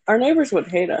 Our neighbors would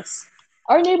hate us.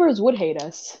 Our neighbors would hate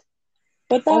us.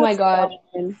 But oh my god.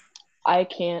 Fine. I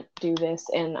can't do this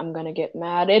and I'm gonna get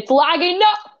mad. It's lagging.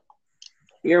 No!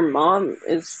 Your mom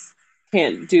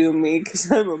can't do me because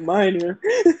I'm a minor.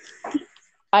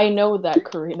 I know that,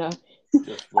 Karina.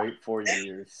 Just wait 4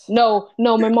 years. No,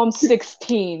 my mom's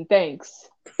 16. Thanks.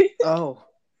 Oh.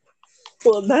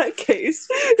 Well, in that case.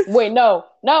 Wait, no.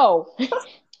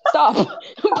 Stop.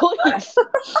 Please.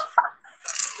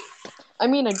 I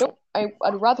mean, I'd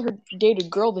rather date a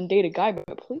girl than date a guy,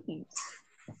 but please.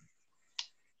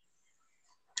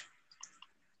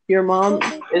 Your mom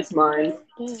is mine.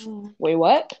 Wait,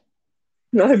 what?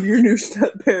 I'm your new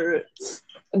step parent.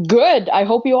 Good. I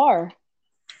hope you are.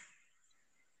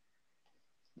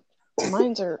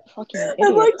 Mines are fucking idiots. I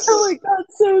like how I got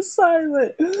so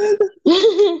silent.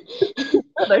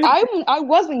 I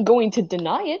wasn't going to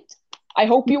deny it. I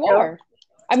hope you are.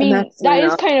 I mean, that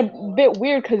is kind of a bit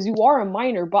weird because you are a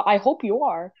minor, but I hope you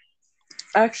are.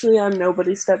 Actually, I'm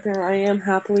nobody's step-parent. I am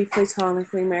happily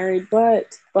platonically married,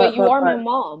 but you are my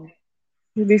mom.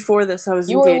 Before this, I was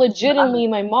engaged. You were legitimately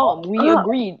my mom. We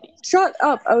agreed. Shut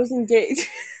up. I was engaged.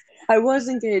 I was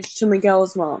engaged to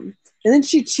Miguel's mom. And then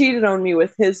she cheated on me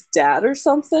with his dad or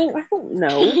something. I don't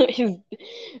know.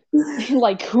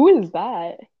 Like, who is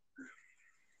that?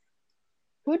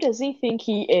 Who does he think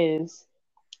he is?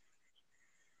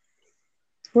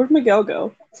 Where'd Miguel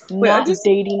go? Not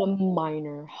dating a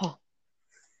minor. Huh.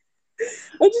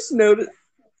 I just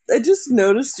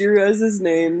noticed your guys'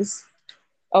 names.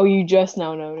 Oh, you just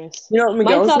now noticed. You know what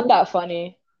Miguel's Mine's not that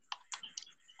funny.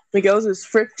 Miguel's is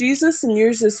Frick Jesus and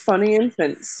yours is Funny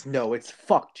Infants. No, it's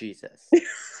Fuck Jesus.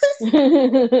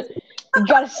 You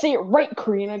gotta say it right,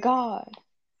 Karina. God.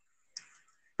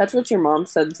 That's what your mom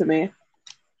said to me.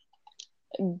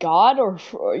 God or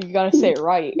you gotta say it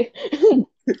right?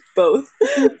 Both.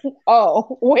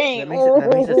 Oh, wait. That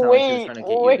makes it sound like she was trying to get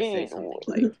you to say something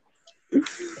like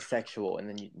sexual, and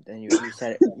then you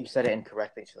said it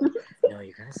incorrectly. She's like, no,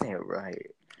 you gotta say it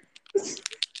right.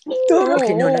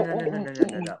 Okay,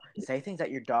 no. Say things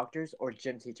that your doctors or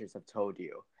gym teachers have told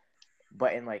you,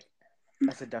 but in like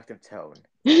a seductive tone.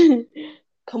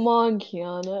 Come on,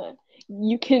 Kiana.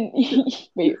 You can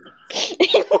wait.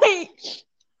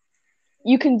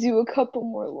 You can do a couple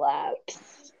more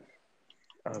laps.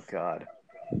 Oh God.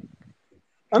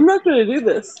 I'm not gonna do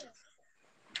this.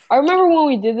 I remember when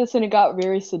we did this and it got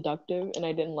very seductive and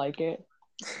I didn't like it.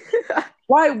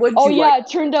 Why would you? Oh yeah, it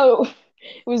turned out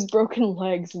it was broken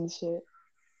legs and shit.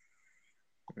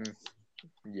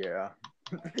 Yeah.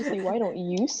 See, why don't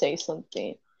you say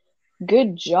something?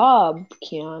 Good job,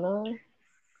 Kiana.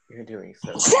 You're doing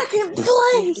so good. Second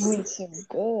place! You're doing so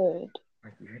good.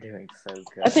 You're doing so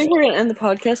good. I think we're gonna end the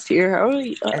podcast here. How are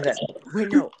we?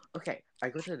 Wait, no. Okay, I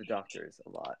go to the doctors a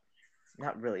lot.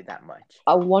 Not really that much.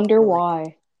 I wonder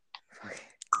why. Fuck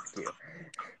you.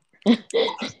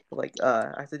 Like,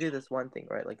 I have to do this one thing,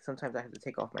 right? Like, sometimes I have to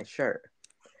take off my shirt.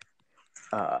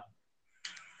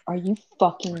 Are you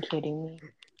fucking kidding me?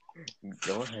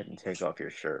 Go ahead and take off your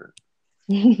shirt.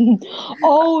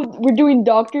 Oh, we're doing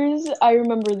doctors? I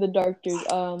remember the doctors.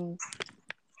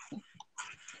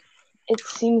 It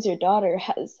seems your daughter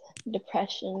has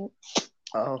depression.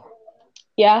 Oh.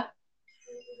 Yeah?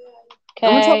 I'm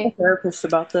gonna tell Okay. the therapist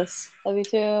about this. Love you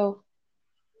too.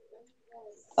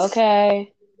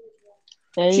 Okay.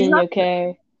 She's not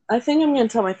Okay. I think I'm gonna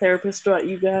tell my therapist about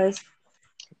you guys.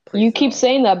 Please You keep don't.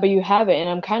 saying that, but you haven't, and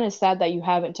I'm kind of sad that you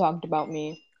haven't talked about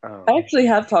me. Oh. I actually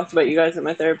have talked about you guys at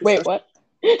my therapist. Wait, what?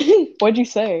 What'd you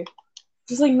say?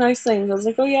 Just like nice things. I was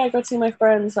like, oh yeah, I got to see my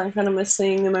friends. I kind of miss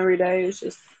seeing them every day. It's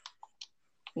just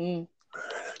Me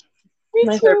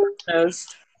my too. therapist knows.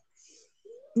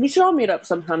 We should all meet up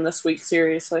sometime this week.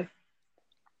 Seriously.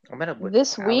 I met up with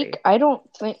This Callie. week, I don't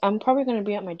think I'm probably gonna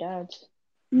be at my dad's.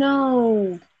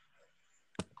 No.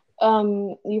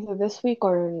 Either this week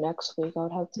or next week. I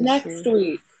would have to Next see.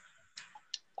 week.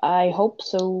 I hope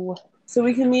so. So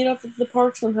we can meet up at the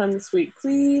park sometime this week,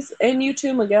 please. And you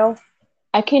too, Miguel.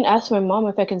 I can ask my mom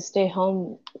if I can stay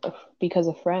home because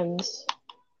of friends.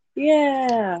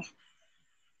 Yeah.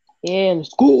 Yeah,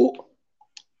 let's go.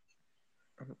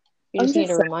 You I'm just need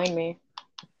just to saying remind me.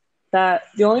 that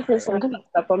the only person I'm that gonna. can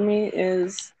step on me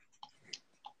is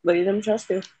Lady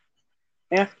Dimitrescu.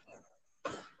 Yeah.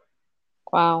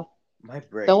 Wow. My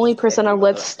brain. The only person I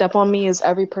let Ugh. step on me is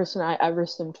every person I ever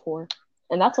simmed for,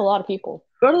 and that's a lot of people.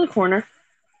 Go to the corner.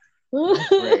 My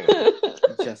brain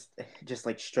just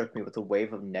like struck me with a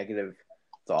wave of negative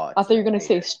thoughts. I thought you were gonna and I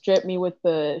say hate it. strip me with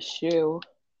the shoe.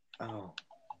 Oh.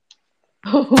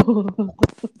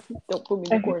 Don't put me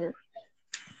in the corner.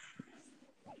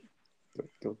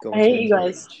 Go I into hate the you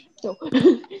guys. cage. No.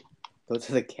 Go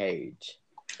to the cage.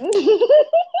 That's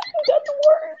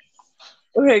worse.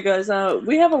 Okay, guys.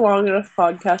 We have a long enough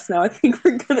podcast now. I think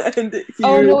we're gonna end it here.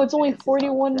 Oh no, it's only It's not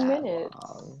 41 that minutes.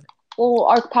 long. Well,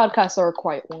 our podcasts are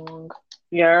quite long.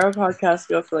 Yeah, our podcasts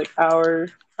go for like hour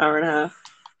and a half.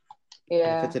 And if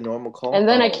Yeah. it's a normal call, And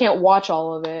then I can't watch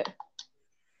all of it.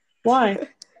 Why?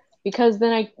 Because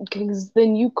then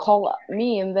you call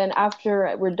me, and then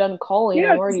after we're done calling,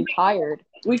 Yeah, I'm already tired.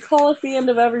 We call at the end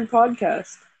of every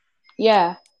podcast.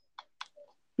 Yeah.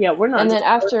 Yeah, we're not. And then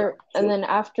just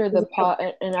after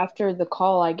the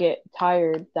call, I get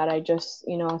tired that I just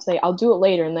say I'll do it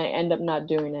later, and then I end up not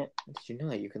doing it. Did you know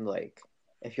that you can like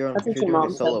if you're That's what your doing a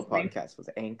mom solo said to me. podcast with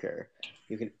Anchor,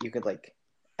 you could like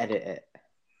edit it.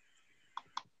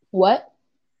 What?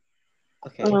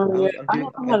 Okay, I don't know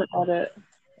how to edit.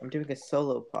 I'm doing a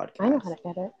solo podcast. I know how to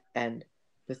edit. And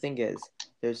the thing is,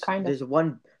 there's Kinda.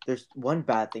 one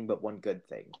bad thing but one good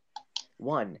thing.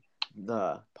 One,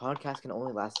 the podcast can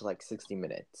only last like 60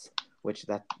 minutes, which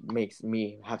that makes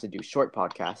me have to do short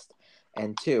podcasts.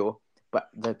 And two, but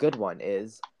the good one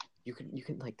is you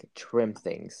can like trim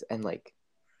things and like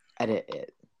edit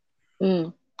it.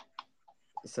 Mm.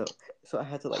 So I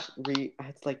had to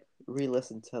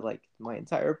re-listen to like my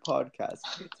entire podcast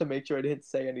to make sure I didn't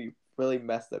say any really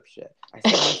messed up shit. I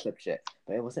said messed up shit,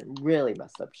 but it wasn't really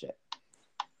messed up shit.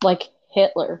 Like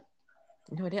Hitler.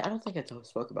 No, I don't think I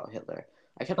spoke about Hitler.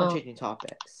 I kept on changing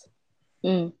topics.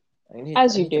 Mm.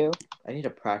 As you do. I need to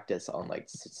practice on like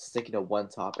sticking to one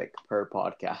topic per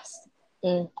podcast.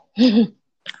 Mm.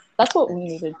 That's what we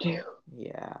need to do.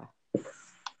 Yeah.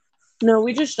 No,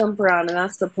 we just jump around, and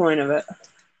that's the point of it.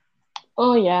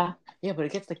 Oh yeah. Yeah, but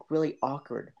it gets like really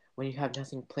awkward when you have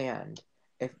nothing planned.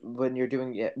 When you're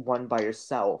doing it one by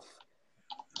yourself.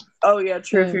 Oh yeah,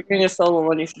 true. If you're doing a solo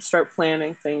one, you should start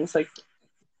planning things. Like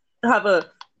have a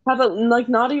like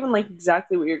not even like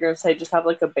exactly what you're gonna say. Just have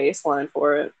like a baseline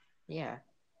for it. Yeah.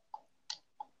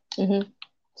 Mhm.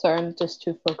 Sorry, I'm just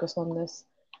too focused on this.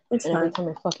 It's and fine. every time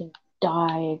I fucking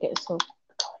die, I get so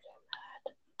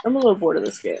mad. I'm a little bored of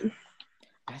this game.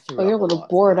 Oh, you're a little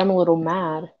bored. I'm a little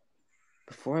mad.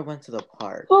 Before I went to the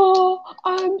park. Oh,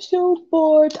 I'm so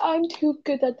bored. I'm too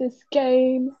good at this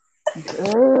game.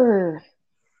 Grr.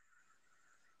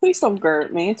 Please don't grr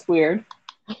at me. It's weird.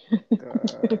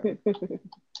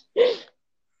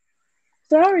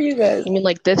 So how are you guys? You mean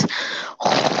like this?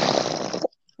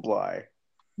 Why?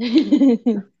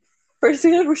 First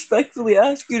thing I respectfully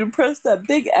ask you to press that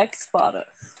big X button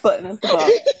at the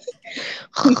bottom.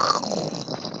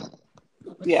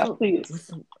 Yeah, please.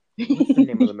 What's the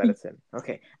name of the medicine?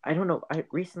 Okay, I don't know. I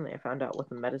found out what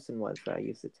the medicine was that I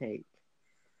used to take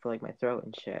for like my throat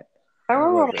and shit. I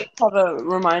remember I have a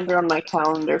reminder on my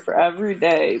calendar for every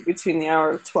day between the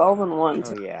hour of 12 and 1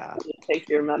 to take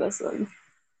your medicine.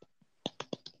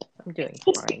 I'm doing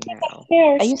fine now.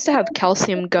 I used to have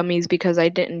calcium gummies because I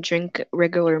didn't drink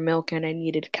regular milk and I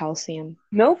needed calcium.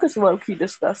 Milk is low-key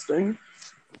disgusting.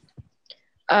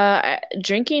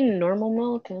 Drinking normal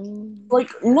milk and Like,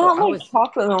 not like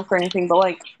chocolate milk or anything, but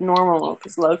like normal milk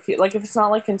is low-key. Like, if it's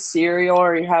not like in cereal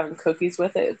or you're having cookies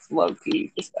with it, it's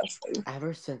low-key disgusting.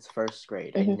 Ever since first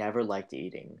grade, I never liked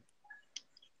eating.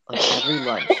 Like, every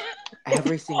lunch.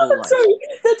 Every single lunch. Sorry,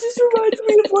 that just reminds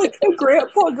me of like a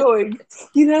grandpa going,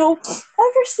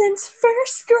 ever since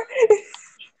first grade.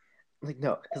 Like,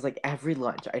 no, because like every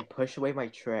lunch, I'd push away my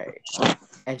tray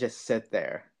and just sit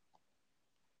there.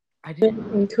 I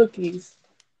didn't. And cookies.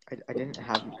 I didn't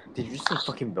have. Did you just say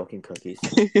fucking milk and cookies?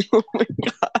 Oh my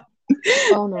god.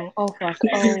 Oh no. Oh fuck.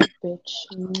 Oh bitch.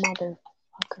 Motherfucker.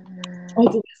 I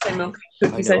didn't say milk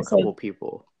and cookies. I know a couple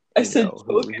people. I said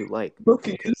who like milk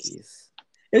and cookies.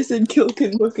 I said milk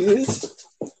and cookies.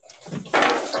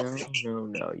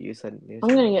 No. You said. I'm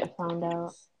gonna get found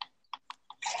out.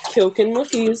 Kilk and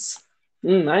cookies.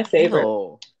 My favorite.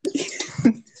 No.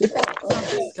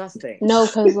 Disgusting. No,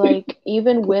 because like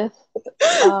even with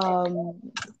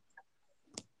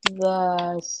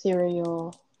the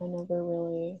cereal, I never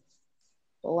really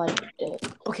liked it.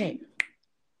 Okay,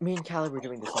 me and Callie were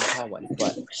doing this on call once,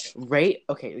 but rate.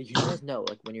 Okay, you guys know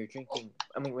like when you're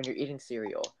eating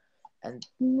cereal, and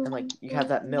like you have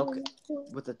that milk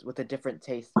with a different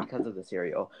taste because of the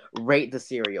cereal. Rate the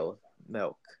cereal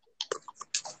milk.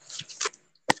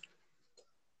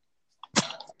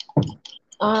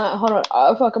 Hold on.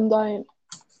 Oh fuck, I'm dying.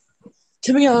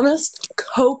 To be honest,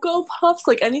 Cocoa Puffs,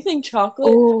 like anything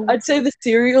chocolate, Ooh. I'd say the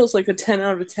cereal is like a 10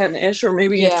 out of 10-ish, or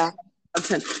maybe yeah. a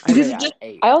 10.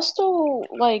 I also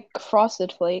like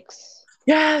Frosted Flakes.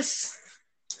 Yes!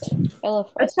 I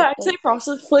love Frosted Flakes. I'd say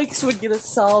Frosted Flakes would get a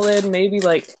solid, maybe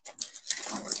like...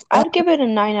 I'd give it a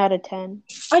 9 out of 10.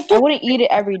 I wouldn't eat it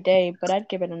every day, but I'd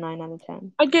give it a 9 out of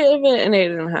 10. I'd give it an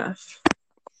 8.5.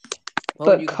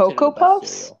 But Cocoa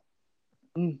Puffs?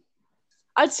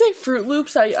 I'd say Fruit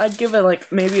Loops, I'd give it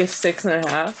like maybe a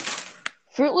 6.5.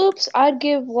 Fruit Loops, I'd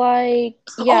give like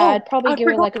I'd probably give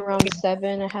it like around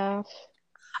 7.5.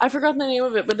 I forgot the name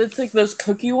of it, but it's like those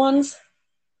cookie ones.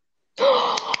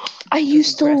 I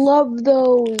used to love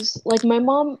those. Like my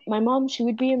mom, she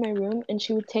would be in my room and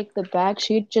she would take the bag.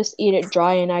 She'd just eat it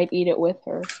dry and I'd eat it with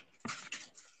her.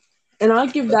 And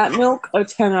I'd give that milk a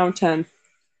 10 out of 10.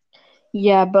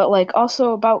 Yeah, but like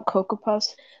also about Cocoa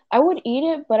Puffs, I would eat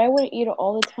it, but I wouldn't eat it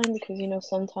all the time because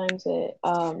sometimes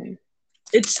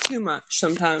it's too much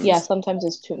sometimes. Yeah, sometimes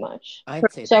it's too much. I'd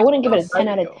say so I wouldn't give it a 10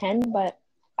 out of 10, but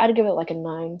I'd give it like a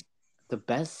 9. The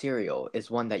best cereal is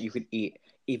one that you could eat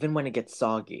even when it gets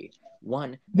soggy.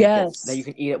 One that you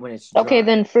can eat it when it's dry. Okay,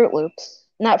 then Fruit Loops.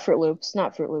 Not Fruit Loops.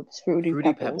 Fruity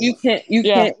Pebbles. You can't.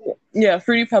 Yeah,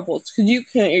 Fruity Pebbles. Because you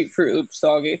can't eat Fruit Loops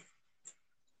soggy.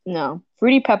 No.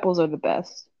 Fruity Pebbles are the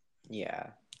best.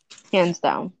 Yeah. Hands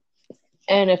down.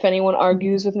 And if anyone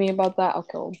argues with me about that, I'll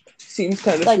kill them. Seems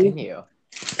kind of like you.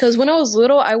 Because when I was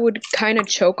little, I would kind of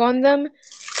choke on them,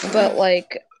 but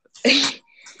like, I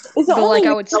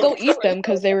would still eat them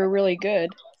because they were really good.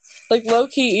 Like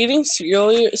low-key eating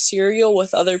cereal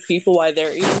with other people while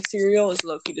they're eating cereal is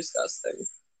low-key disgusting.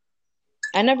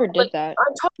 I never did that.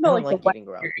 I'm talking about like eating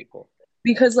around people.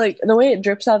 Because like the way it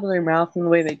drips out of their mouth and the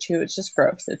way they chew, it's just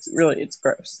gross. It's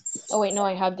gross. Oh wait, no,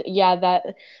 I have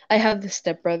I have the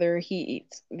stepbrother. He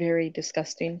eats very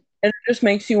disgusting. And it just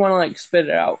makes you want to like spit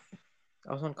it out.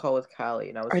 I was on call with Callie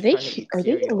and I was Are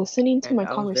they listening to my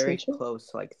conversation? I was very close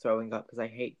to like throwing up because I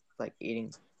hate like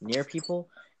eating near people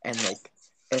and like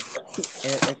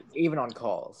even on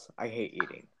calls, I hate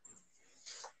eating.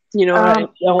 You know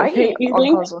what? I hate eating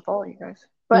on calls with all you guys.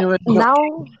 But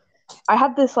now I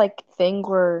had this like thing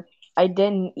where I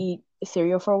didn't eat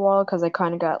cereal for a while because I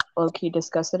kind of got low-key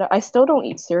disgusted. I still don't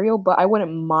eat cereal, but I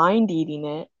wouldn't mind eating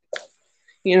it.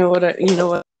 You know what?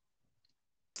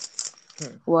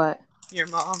 What? Your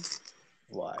mom.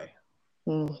 Why?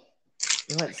 Hmm.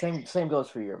 You know what? Same goes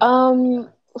for your mom.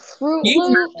 Fruit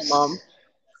Loops. Mom.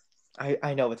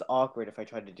 I know it's awkward if I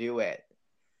try to do it.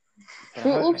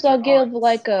 Fruit Loops, I'll give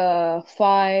like a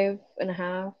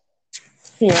 5.5.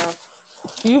 Yeah.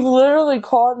 You've literally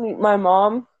called me my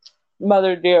mom,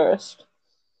 Mother Dearest.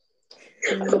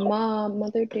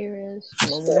 Mother Dearest.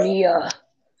 Mama Mia.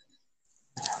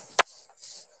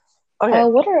 Okay.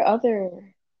 What are other...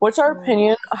 What's our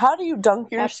opinion? How do you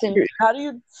dunk your cereal? How do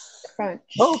you... Crunch.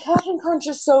 Oh, Captain Crunch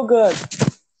is so good.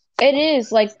 It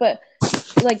is, but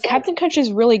Captain Crunch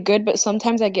is really good, but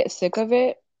sometimes I get sick of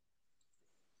it.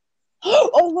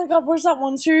 Oh my god, where's that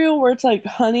one cereal where it's like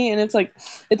honey and it's like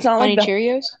it's not honey like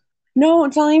Cheerios? No,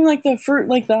 it's not even like the fruit,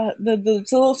 like the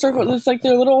little circle. It's like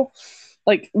their little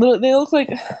Like they look like.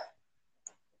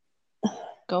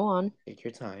 Go on. Take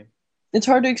your time. It's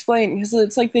hard to explain because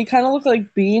it's like they kind of look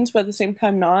like beans, but at the same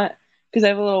time not. Because they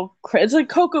have a little. It's like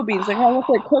cocoa beans. They kind of look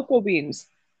like cocoa beans.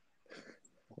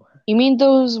 You mean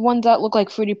those ones that look like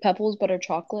Fruity Pebbles but are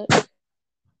chocolate?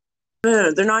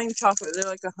 No, they're not even chocolate. They're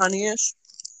like a honeyish.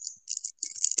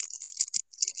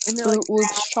 And they're Fruit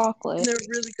Loops and chocolate. they're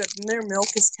really good. And their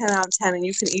milk is 10 out of 10, and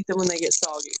you can eat them when they get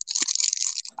soggy.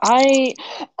 I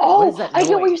What oh is that I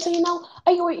get what you're noise? saying now.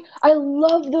 I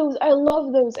love those. I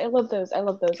love those. I love those. I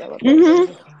love those. I love those. What Mhm. is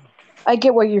it called? I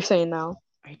get what you're saying now.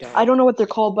 I don't know what they're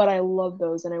called, but I love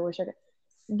those, and I wish I could.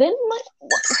 Then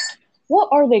what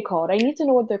are they called? I need to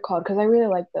know what they're called because I really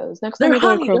like those. Next time They're I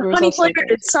go to honey. They're Kroger's, honey I'll say flavored.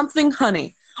 those. It's something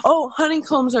honey. Oh,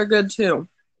 honeycombs are good too.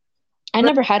 I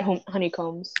never had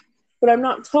honeycombs. But I'm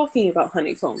not talking about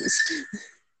honeycombs.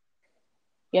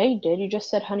 Yeah, you did. You just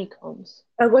said honeycombs.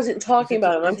 I wasn't talking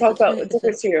about them. I'm talking about a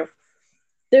different cereal.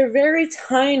 They're very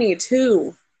tiny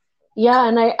too. Yeah,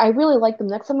 and I really like them.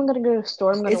 Next time I'm gonna go to the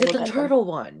store, I'm gonna Is it look the at turtle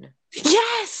one?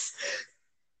 Yes!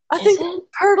 I Is think it?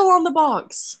 turtle on the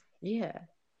box. Yeah.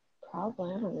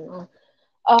 Probably. I don't know.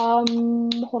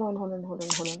 Hold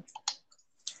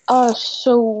on.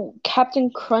 So Captain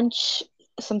Crunch,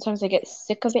 sometimes I get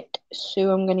sick of it,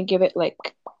 so I'm gonna give it like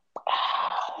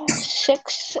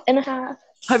 6.5.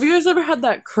 Have you guys ever had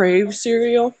that Crave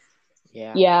cereal?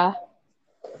 Yeah. Yeah.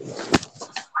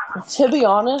 To be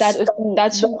honest,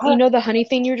 That's you know the honey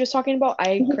thing you were just talking about?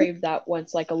 I craved that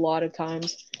once like a lot of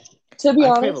times. to be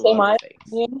I crave a honest, in lot my of things.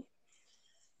 opinion,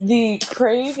 the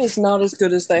Crave is not as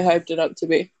good as they hyped it up to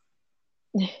be.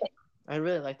 I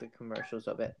really like the commercials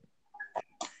of it.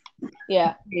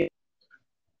 Yeah.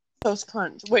 Toast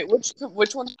Crunch. Wait, which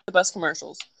one's the best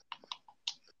commercials?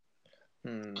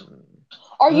 Are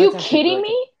Oh, you that's actually kidding really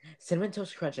me? Cinnamon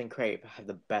Toast Crunch and Crave have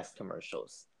the best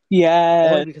commercials. Yeah.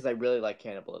 Only because I really like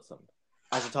cannibalism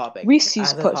as a topic.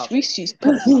 Reese's Puffs.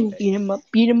 Beat 'em up,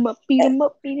 beat 'em up, beat 'em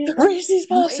up, beat 'em up. Reese's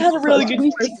Puffs had a really good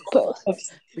Reese's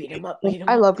Puffs. Beat 'em up, beat 'em up.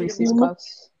 I love beat 'em Reese's up.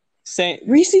 Puffs.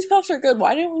 Reese's Puffs are good.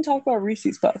 Why didn't we talk about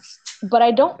Reese's Puffs? But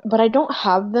I don't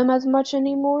have them as much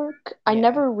anymore. I Yeah.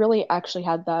 never really actually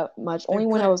had that much. They're Only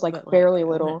when good, I was like but, fairly I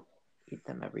wanna little. Eat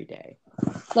them every day.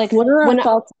 Like What are when our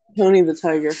thoughts on Tony the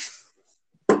Tiger?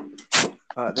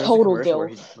 There's Total a commercial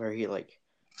dilf. where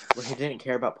he didn't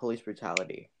care about police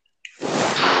brutality.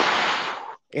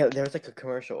 Yeah, there was like a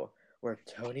commercial where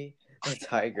Tony the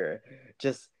Tiger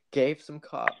just gave a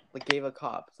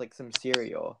cop like some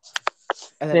cereal.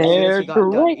 And then as soon as he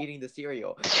got done eating the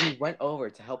cereal, he went over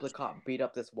to help the cop beat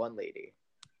up this one lady.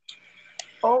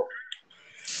 I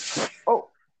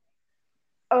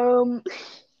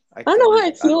don't know how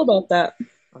I feel about that.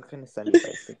 I'm gonna send you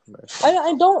guys the commercial.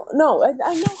 I don't know.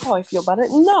 I know how I feel about it.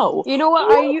 No. You know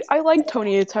what? I like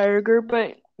Tony the Tiger,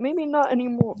 but maybe not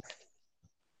anymore.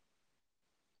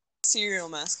 Cereal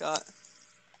mascot.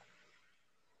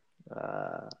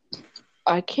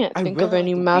 I can't I think really of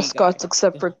any like the Wee mascots guy.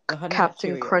 except for The Honey Nut Captain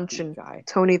Cheerio Crunch Wee and guy.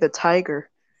 Tony the Tiger.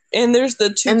 And there's the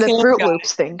two And the Fruit guy.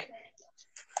 Loops thing.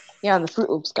 Yeah, and the Fruit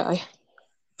Loops guy.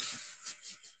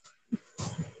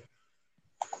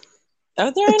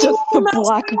 Are there It's any the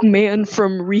black man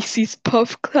from Reese's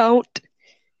Puff Count.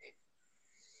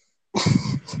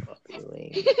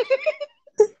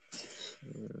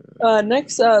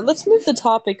 Next, let's move the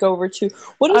topic over to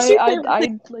what is your favorite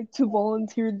thing? I'd like to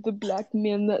volunteer the black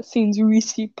man that sings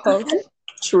Reese's Puff.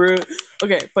 True.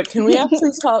 Okay, but can we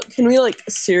actually talk? Can we like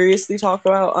seriously talk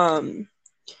about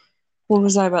what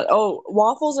was I about? Oh,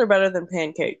 waffles are better than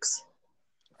pancakes.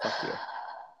 Fuck you.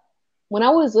 When I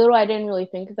was little, I didn't really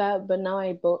think that, but now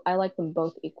I like them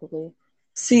both equally.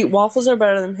 See, waffles are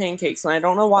better than pancakes, and I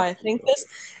don't know why I think this.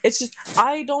 It's just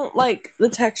I don't like the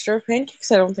texture of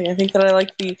pancakes. I think that I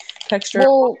like the texture of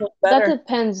waffles better. That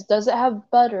depends. Does it have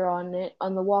butter on it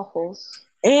on the waffles?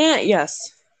 And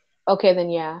yes. Okay, then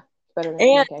yeah, it's better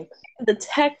than pancakes.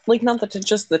 The not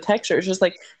just the texture. It's just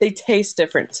like they taste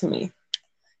different to me.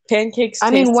 Pancakes.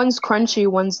 I mean, one's crunchy,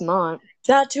 one's not.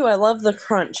 That too. I love the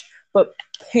crunch, but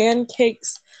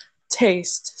pancakes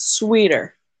taste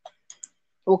sweeter.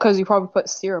 Well, because you probably put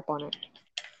syrup on it.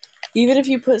 Even if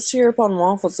you put syrup on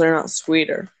waffles, they're not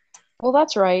sweeter. Well,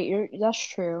 that's right. That's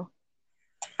true.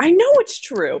 I know it's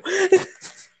true.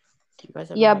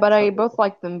 Yeah, but I both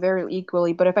like them very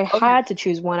equally. But if I had to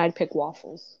choose one, I'd pick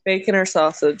waffles. Bacon or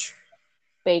sausage?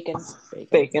 Bacon.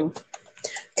 Bacon.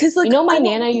 Because my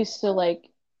nana used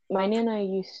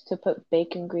to put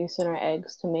bacon grease in our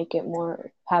eggs to make it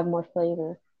have more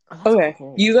flavor. Okay,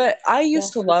 I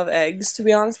used to love eggs, to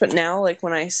be honest, but now, like,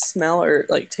 when I smell or,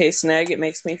 like, taste an egg, it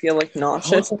makes me feel, like,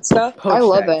 nauseous and stuff. I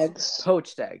love eggs.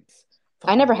 Poached eggs.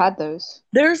 I never had those.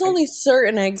 There's only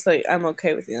certain eggs that I'm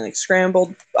okay with eating, like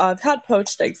scrambled. I've had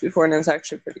poached eggs before, and it's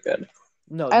actually pretty good.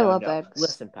 No, I love eggs.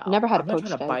 Listen, pal. Never had I'm not trying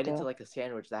poached to bite egg, into though. like a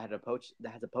sandwich that has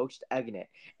a poached egg in it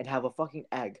and have a fucking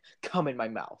egg come in my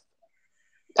mouth.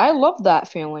 I love that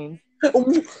feeling.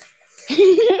 Okay,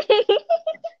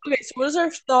 so what is our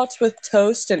thoughts with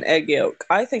toast and egg yolk?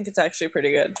 I think it's actually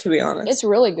pretty good, to be honest. It's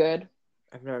really good.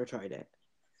 I've never tried it.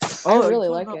 I really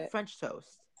like it. French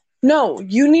toast. No,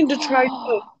 you need to try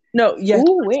toast. No, yes.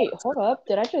 Oh wait, hold up.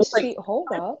 Did I just see? Hold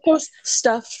up. Toast,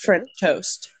 stuffed French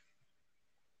toast.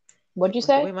 What'd you The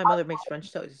say? way my mother makes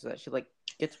French toast is that she like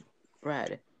gets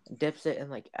bread, dips it in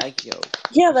like egg yolk.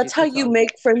 Yeah, that's how you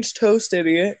make French toast,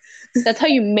 idiot. That's how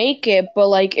you make it, but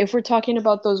like if we're talking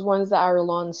about those ones that are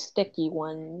non-sticky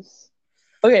ones.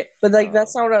 Okay, but like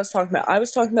that's not what I was talking about. I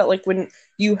was talking about like when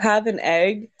you have an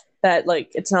egg that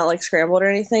like it's not like scrambled or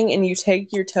anything, and you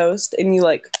take your toast and you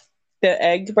like the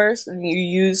egg burst and you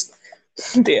use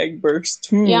the egg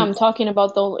burst. Yeah, I'm talking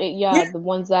about the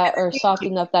ones that are soft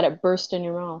enough that it bursts in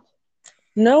your mouth.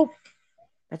 Nope.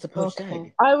 That's a poached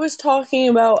egg. I was talking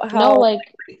about how like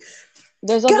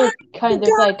there's other kind.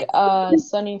 There's like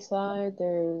sunny side.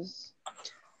 There's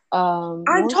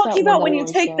I'm talking about when you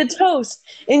take the toast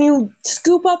and you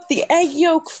scoop up the egg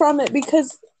yolk from it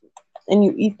and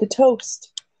you eat the toast.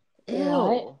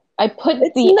 Ew. I put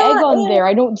the egg on there.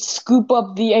 I don't scoop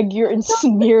up the egg and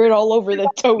smear it all over the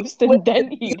toast and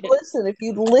then eat it. Listen, if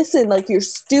you listen like you're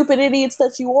stupid idiots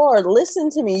that you are,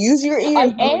 listen to me. Use your ears.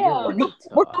 I am.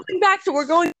 We're going back to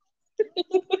Open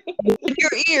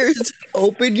your ears.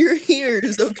 Open your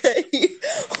ears, okay?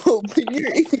 Open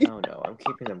your ears. Oh no, I'm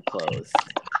keeping them closed.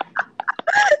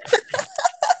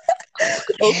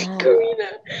 Karina,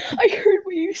 I heard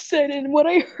what you said, and what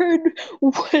I heard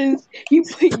was you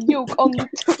put yolk on the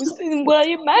toast, and what I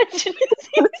imagine is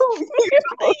you smear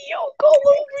the yolk all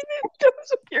over the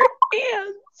toast with your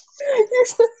hands. You're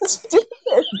so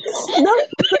stupid. No,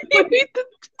 you eat the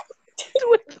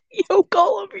with yolk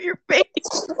all over your face.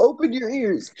 Open your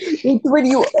ears. It's when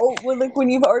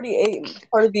you've already eaten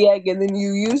part of the egg, and then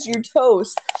you use your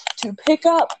toast to pick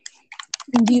up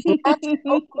the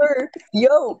leftover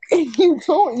yolk, and you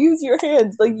don't use your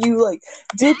hands. Like you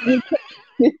dip your.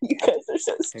 You guys are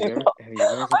so stupid.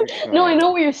 No, I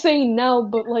know what you're saying now,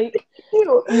 but like,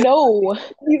 no.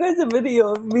 You guys have a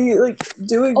video of me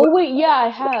doing. Oh wait, yeah, I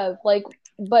have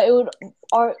but it would.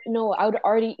 No, I would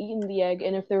already eaten the egg,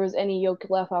 and if there was any yolk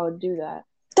left, I would do that.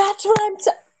 That's what I'm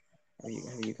saying.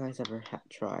 Have you guys ever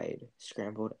tried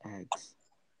scrambled eggs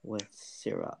with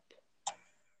syrup?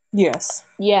 Yes.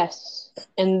 Yes,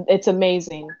 and it's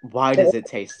amazing. Why does it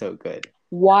taste so good?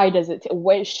 Why does it?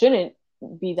 It shouldn't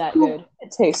be that good.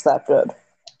 It tastes that good.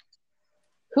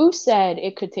 Who said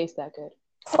it could taste that good?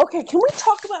 Okay, can we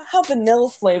talk about how vanilla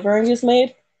flavoring is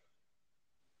made?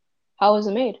 How is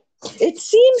it made? It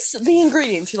seems the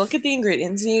ingredients. You look at the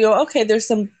ingredients and you go, okay, there's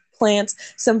some plants,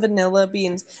 some vanilla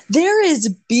beans. There is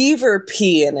beaver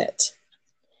pea in it.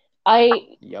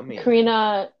 Yummy.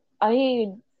 Karina, I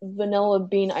ate vanilla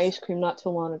bean ice cream not too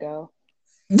long ago.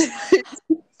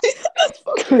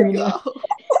 Karina.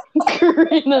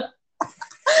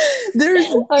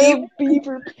 I have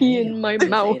beaver pea in my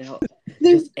mouth.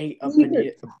 Just ate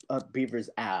a beaver's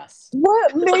ass.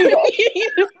 What made a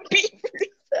beaver's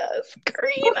ass,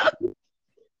 Karina?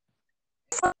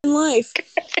 Life.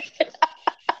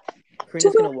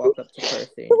 Karina's gonna walk up to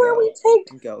Percy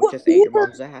and go, just ate your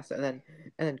mom's ass, and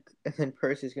then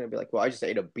Percy's gonna be like, well, I just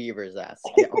ate a beaver's ass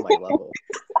to get on my level.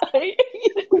 I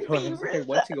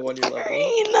want to go on your level.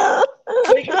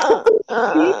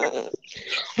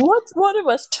 Once one of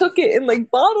us took it and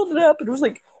bottled it up and was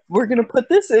like, we're gonna put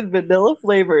this in vanilla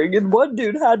flavoring, and one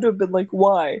dude had to have been like,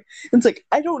 why? And it's like,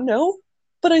 I don't know,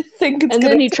 but I think it's. And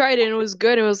then he tried it and it was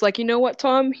good. It was like, you know what,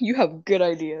 Tom, you have good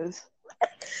ideas.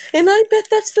 And I bet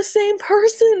that's the same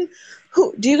person.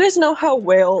 Do you guys know how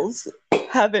whales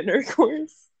have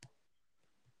intercourse?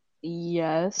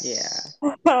 Yes.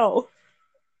 Yeah. How?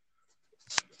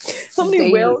 How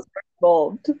many whales are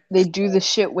involved? They do the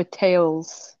shit with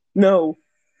tails. No.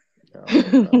 They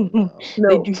do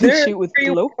the shit with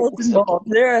involved.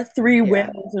 There are 3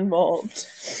 whales involved.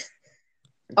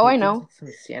 Oh, I know. Some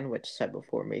sandwich type of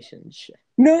formation shit.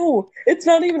 No, it's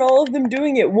not even all of them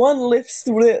doing it. One lifts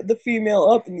the female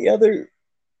up and the other...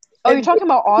 Oh, you're talking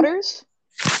about otters?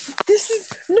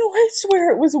 No, I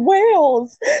swear it was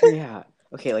whales. Yeah.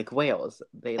 Okay, whales.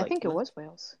 I think it was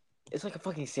whales. It's like a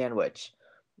fucking sandwich.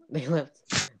 They lift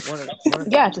one of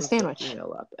it's a sandwich. The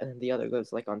female up, and then the other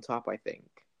goes on top, I think.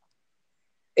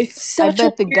 It's I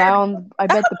bet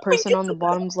the person on the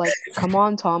bottom's like, come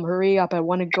on, Tom, hurry up, I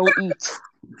want to go eat.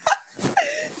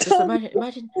 Just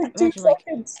imagine like,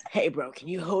 hey bro, can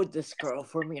you hold this girl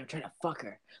for me? I'm trying to fuck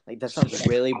her. Like that sounds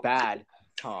really bad,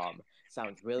 Tom.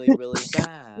 Sounds really, really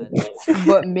bad.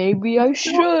 But maybe I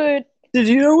should. Did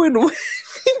you know when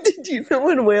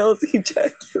whales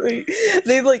ejaculate?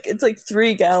 It's like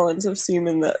 3 gallons of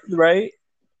semen, that right?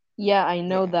 Yeah, I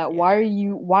know Yeah, that.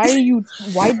 yeah. Why do you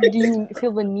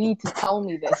feel the need to tell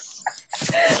me this?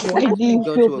 Why do you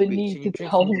go feel to a the beach need and to you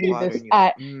drink tell some me water this and you're like,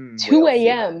 at 2 whale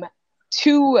a.m.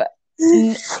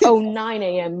 semen. 9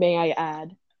 a.m. may I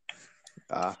add?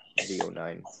 The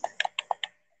 09.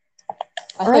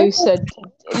 I thought you said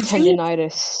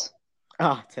tendinitis.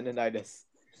 Tendinitis.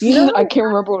 You know, I can't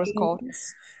remember what it's called. You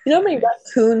know how many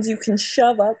raccoons you can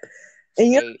shove up?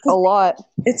 And A lot.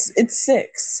 It's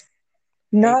 6,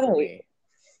 not 8.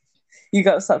 You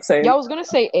gotta stop saying. Yeah, I was gonna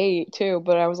say 8 too,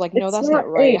 but I was like, no, that's not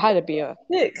right. 8. It had to be a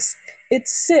 6.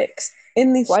 It's 6.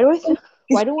 In the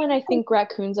Why do when I think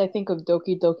raccoons, I think of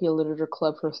Doki Doki Literature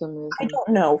Club for some reason? I don't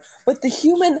know, but the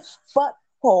human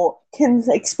butthole can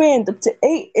expand up to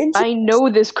 8 inches. I know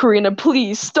this, Karina.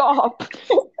 Please stop.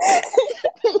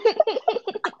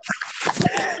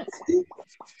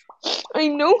 I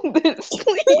know this.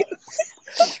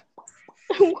 Please.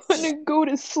 I want to go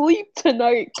to sleep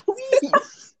tonight. Please.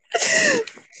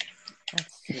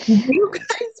 You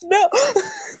guys know.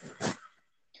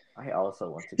 I also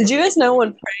want to. Did you guys know when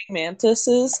praying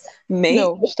mantises mate?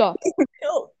 No, stop.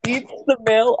 Eats the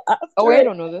male after. Oh, wait, I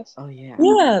don't know this. Oh yeah.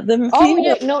 Yeah, the female. Oh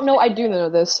yeah, no, I do know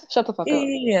this. Shut the fuck up.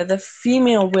 Yeah, the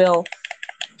female will.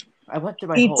 I went through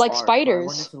my whole like arc, spiders. I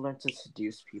wanted to learn to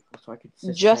seduce people, so I could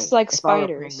just say, like if spiders.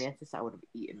 I were a praying mantis, I would have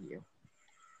eaten you.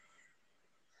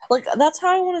 Like that's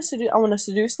how I want to seduce. I want to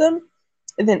seduce them,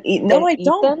 and then eat. No, Then I eat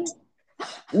don't. them?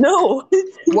 No.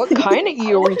 What kind of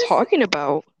eat are we talking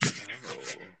about?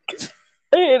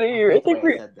 I think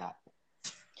we said that.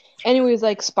 Anyways,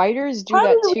 like spiders do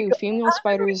that too. Female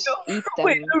spiders eat them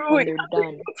when they're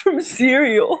done. From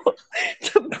cereal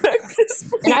to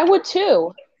breakfast. And I would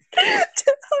too. No,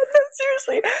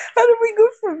 seriously, how do we go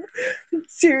from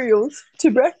cereals to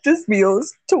breakfast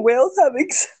meals to whales having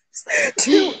sex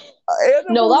to animals?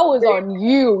 No, that was on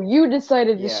you. You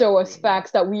decided to show us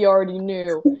facts that we already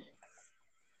knew.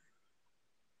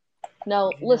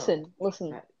 Now, listen.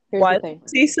 Here's Why the thing.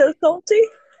 is he so salty?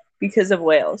 Because of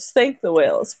whales. Thank the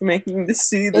whales for making the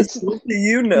sea this salty,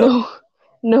 you know.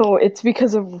 No, it's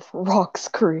because of rocks,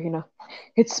 Karina.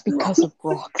 It's because of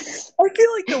rocks. I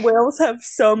feel like the whales have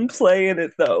some play in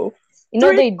it, though.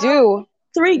 They do.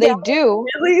 3 They gallons, do.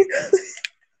 Really?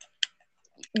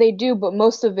 They do, but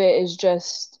most of it is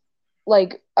just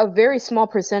like a very small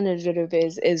percentage of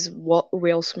it is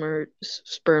whale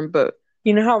sperm, but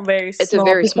you know how very it's a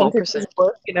very small percentage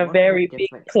work in a very big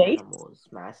place. Animals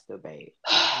masturbate.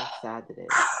 How sad it is.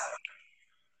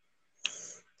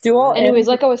 Anyways,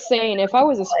 like I was saying, if I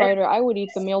was a spider, I would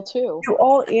eat the male too. Do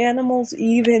all animals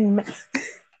even?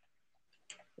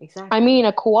 Exactly. I mean,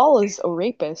 a koala's a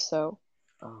rapist, so.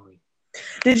 Oh.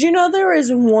 Did you know there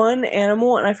is one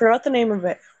animal, and I forgot the name of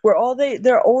it, where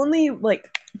their only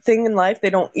like thing in life,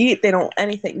 they don't eat, they don't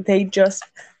anything, they just.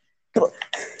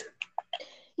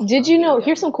 Did you know?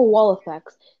 Here's some koala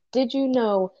facts. Did you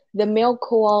know the male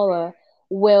koala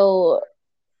will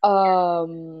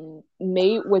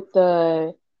mate with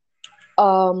the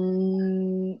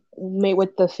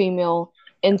female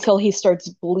until he starts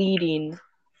bleeding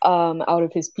out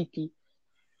of his pee-pee,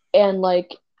 and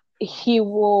like he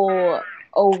will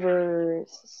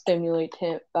overstimulate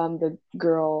the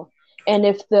girl, and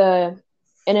if the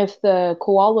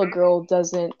koala girl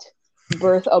doesn't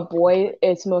birth a boy,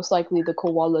 it's most likely the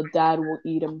koala dad will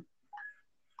eat him.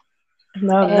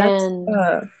 No,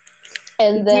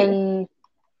 and then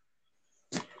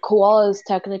koalas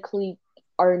technically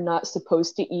are not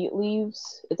supposed to eat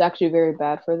leaves. It's actually very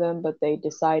bad for them, but they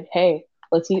decide, hey,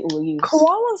 let's eat leaves.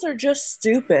 Koalas are just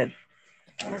stupid.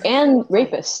 And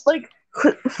rapists. Like,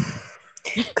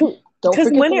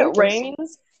 because when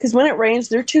it rains,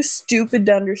 they're too stupid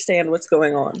to understand what's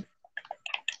going on.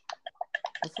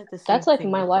 That's like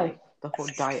my life. The whole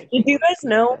diet. Did you guys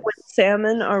know when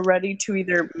salmon are ready to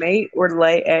either mate or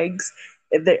lay eggs?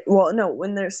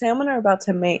 When their salmon are about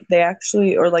to mate, they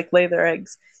actually, or like lay their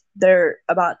eggs, they're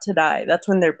about to die. That's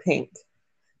when they're pink.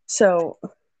 So.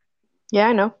 Yeah,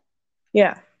 I know.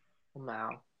 Yeah.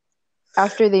 Wow.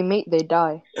 After they mate, they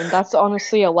die. And that's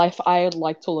honestly a life I'd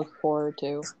like to look forward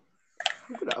to.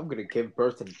 I'm gonna give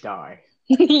birth and die.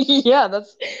 Yeah,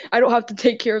 I don't have to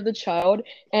take care of the child,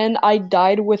 and I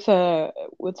died with a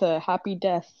happy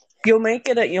death. You'll make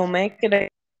it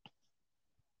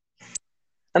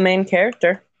a main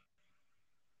character.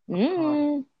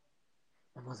 Oh,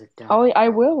 I I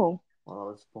will. While I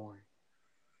was born.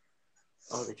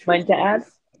 Oh, the My truth dad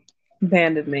is.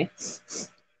 abandoned me.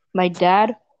 My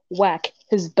dad, whack.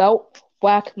 His belt,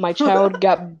 whack. My child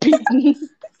got beaten.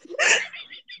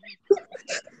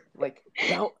 Like,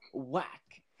 belt whack.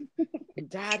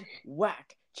 Dad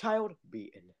whack. Child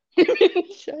beaten.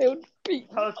 Child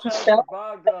beaten. Hotel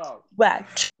Trivago. Whack.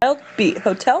 Child beat.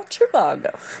 Hotel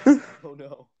Trivago. Oh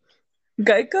no.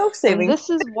 Geico saving. And this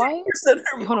is why.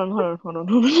 10% Hold on.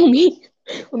 Let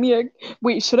me.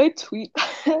 Wait, should I tweet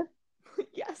that?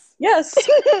 Yes. Yes.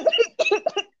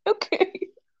 Okay.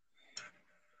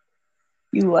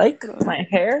 You like my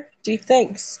hair? Gee,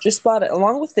 thanks. Just bought it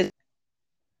along with the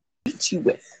beat you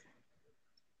with.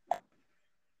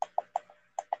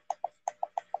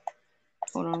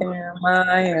 Hold on. Am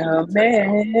I a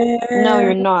man? No,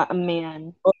 you're not a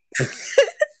man.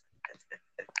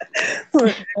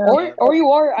 Or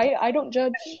you are. I don't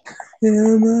judge.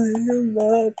 Am I a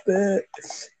muppet?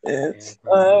 Am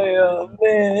I a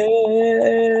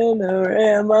man? Or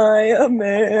am I a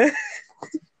man?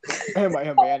 Am I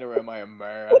a man or am I a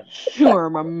man? Or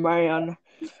I'm a man.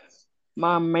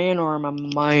 My man or I'm a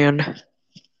man.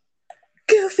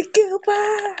 Goofy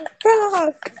Goober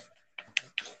Rock!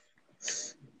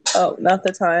 Oh, not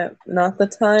the time. Not the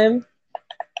time.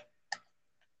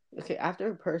 Okay,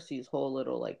 after Percy's whole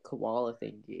little like koala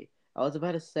thingy, I was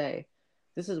about to say,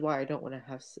 this is why I don't want to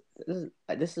have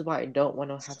this is why I don't want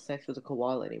to have sex with a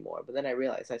koala anymore. But then I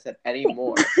realized I said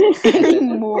anymore.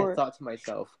 Anymore. I thought to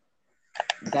myself,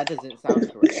 that doesn't sound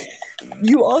correct.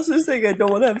 You also saying I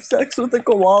don't want to have sex with a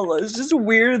koala is just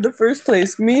weird in the first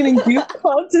place, meaning you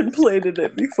contemplated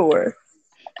it before.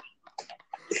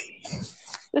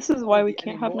 This is why we The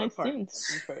can't have anymore nice part things.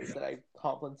 refers that I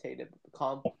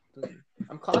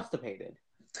I'm constipated.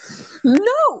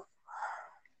 No!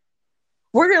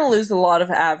 We're going to lose a lot of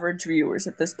average viewers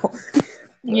at this point.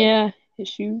 Yeah. His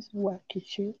shoes, whack his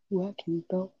shirt, whack his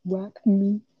belt, whack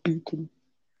me, beaten.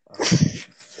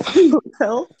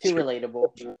 Hotel? Too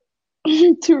relatable.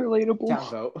 Too relatable.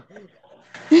 Downvote.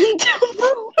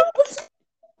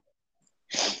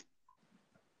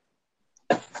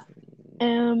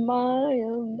 Am I a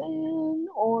man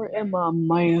or am I a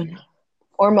man?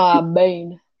 Or am I a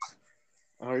bane?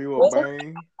 Are you a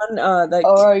bang?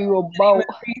 Or are you a boat?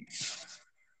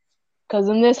 Because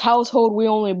in this household, we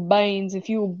only banes. If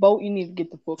you a boat, you need to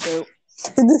get the fuck out.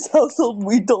 In this household,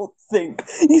 we don't think.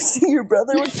 You see your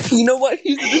brother with, you know what?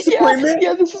 He's a disappointment.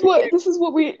 Yeah. This is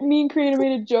what me and Karina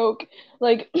made a joke,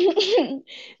 like,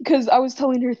 because I was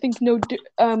telling her think no,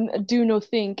 do no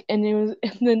think, and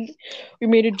then we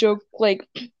made a joke like,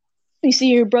 you see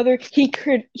your brother, he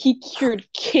cured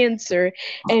cancer,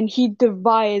 and he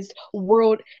devised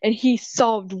he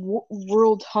solved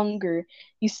world hunger.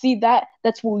 You see that?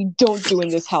 That's what we don't do in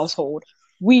this household.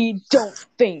 We don't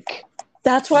think.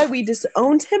 That's why we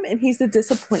disowned him, and he's a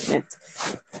disappointment.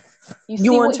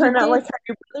 You want to turn out like how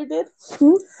your brother did?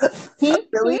 A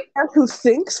billionaire who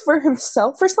thinks for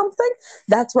himself or something?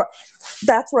 That's what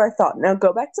I thought. Now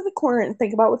go back to the corner and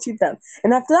think about what you've done.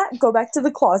 And after that, go back to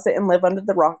the closet and live under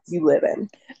the rock you live in.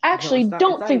 Actually,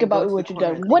 don't think about what you've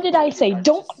done. What did I say?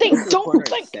 Don't think. Don't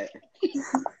think.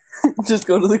 Just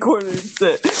go to the corner and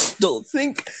sit. Don't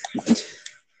think.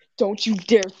 Don't you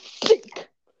dare think.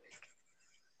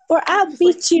 Or I'll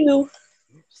beat you.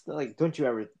 Just like, don't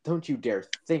you dare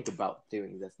think about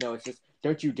doing this. No, it's just,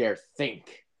 don't you dare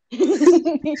think.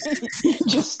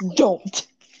 Just don't.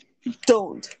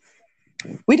 Don't.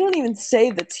 We don't even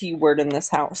say the T word in this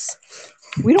house.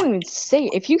 We don't even say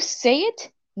it. If you say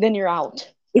it, then you're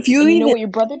out. If you know what your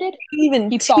brother did? He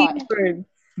T-word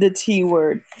the T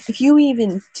word. If you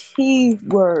even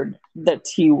T-word the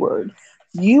T word,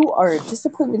 you are a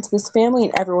disappointment to this family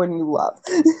and everyone you love.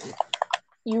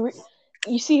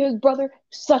 You see his brother?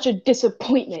 Such a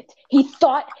disappointment. He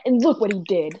thought, and look what he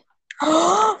did.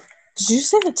 Did you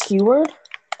say the T word?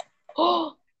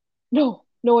 No,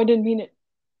 I didn't mean it.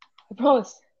 I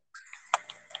promise.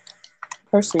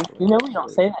 Percy, you know we don't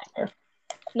say that here.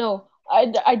 No,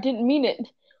 I didn't mean it.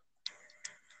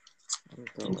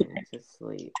 I'm going to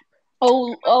sleep.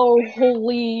 Oh,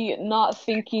 holy not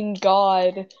thinking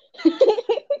God.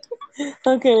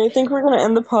 Okay, I think we're gonna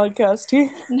end the podcast here.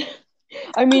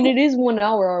 I mean, it is 1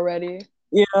 hour already.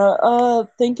 Yeah,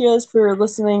 thank you guys for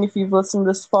listening. If you've listened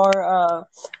this far,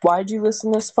 why'd you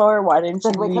listen this far? Why didn't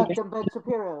you leave?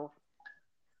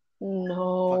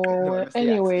 No.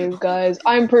 Anyways, guys,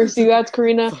 I'm Percy, that's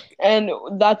Karina, and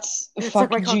that's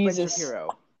fuck Jesus.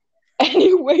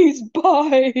 Anyways,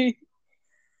 bye.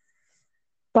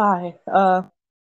 Bye.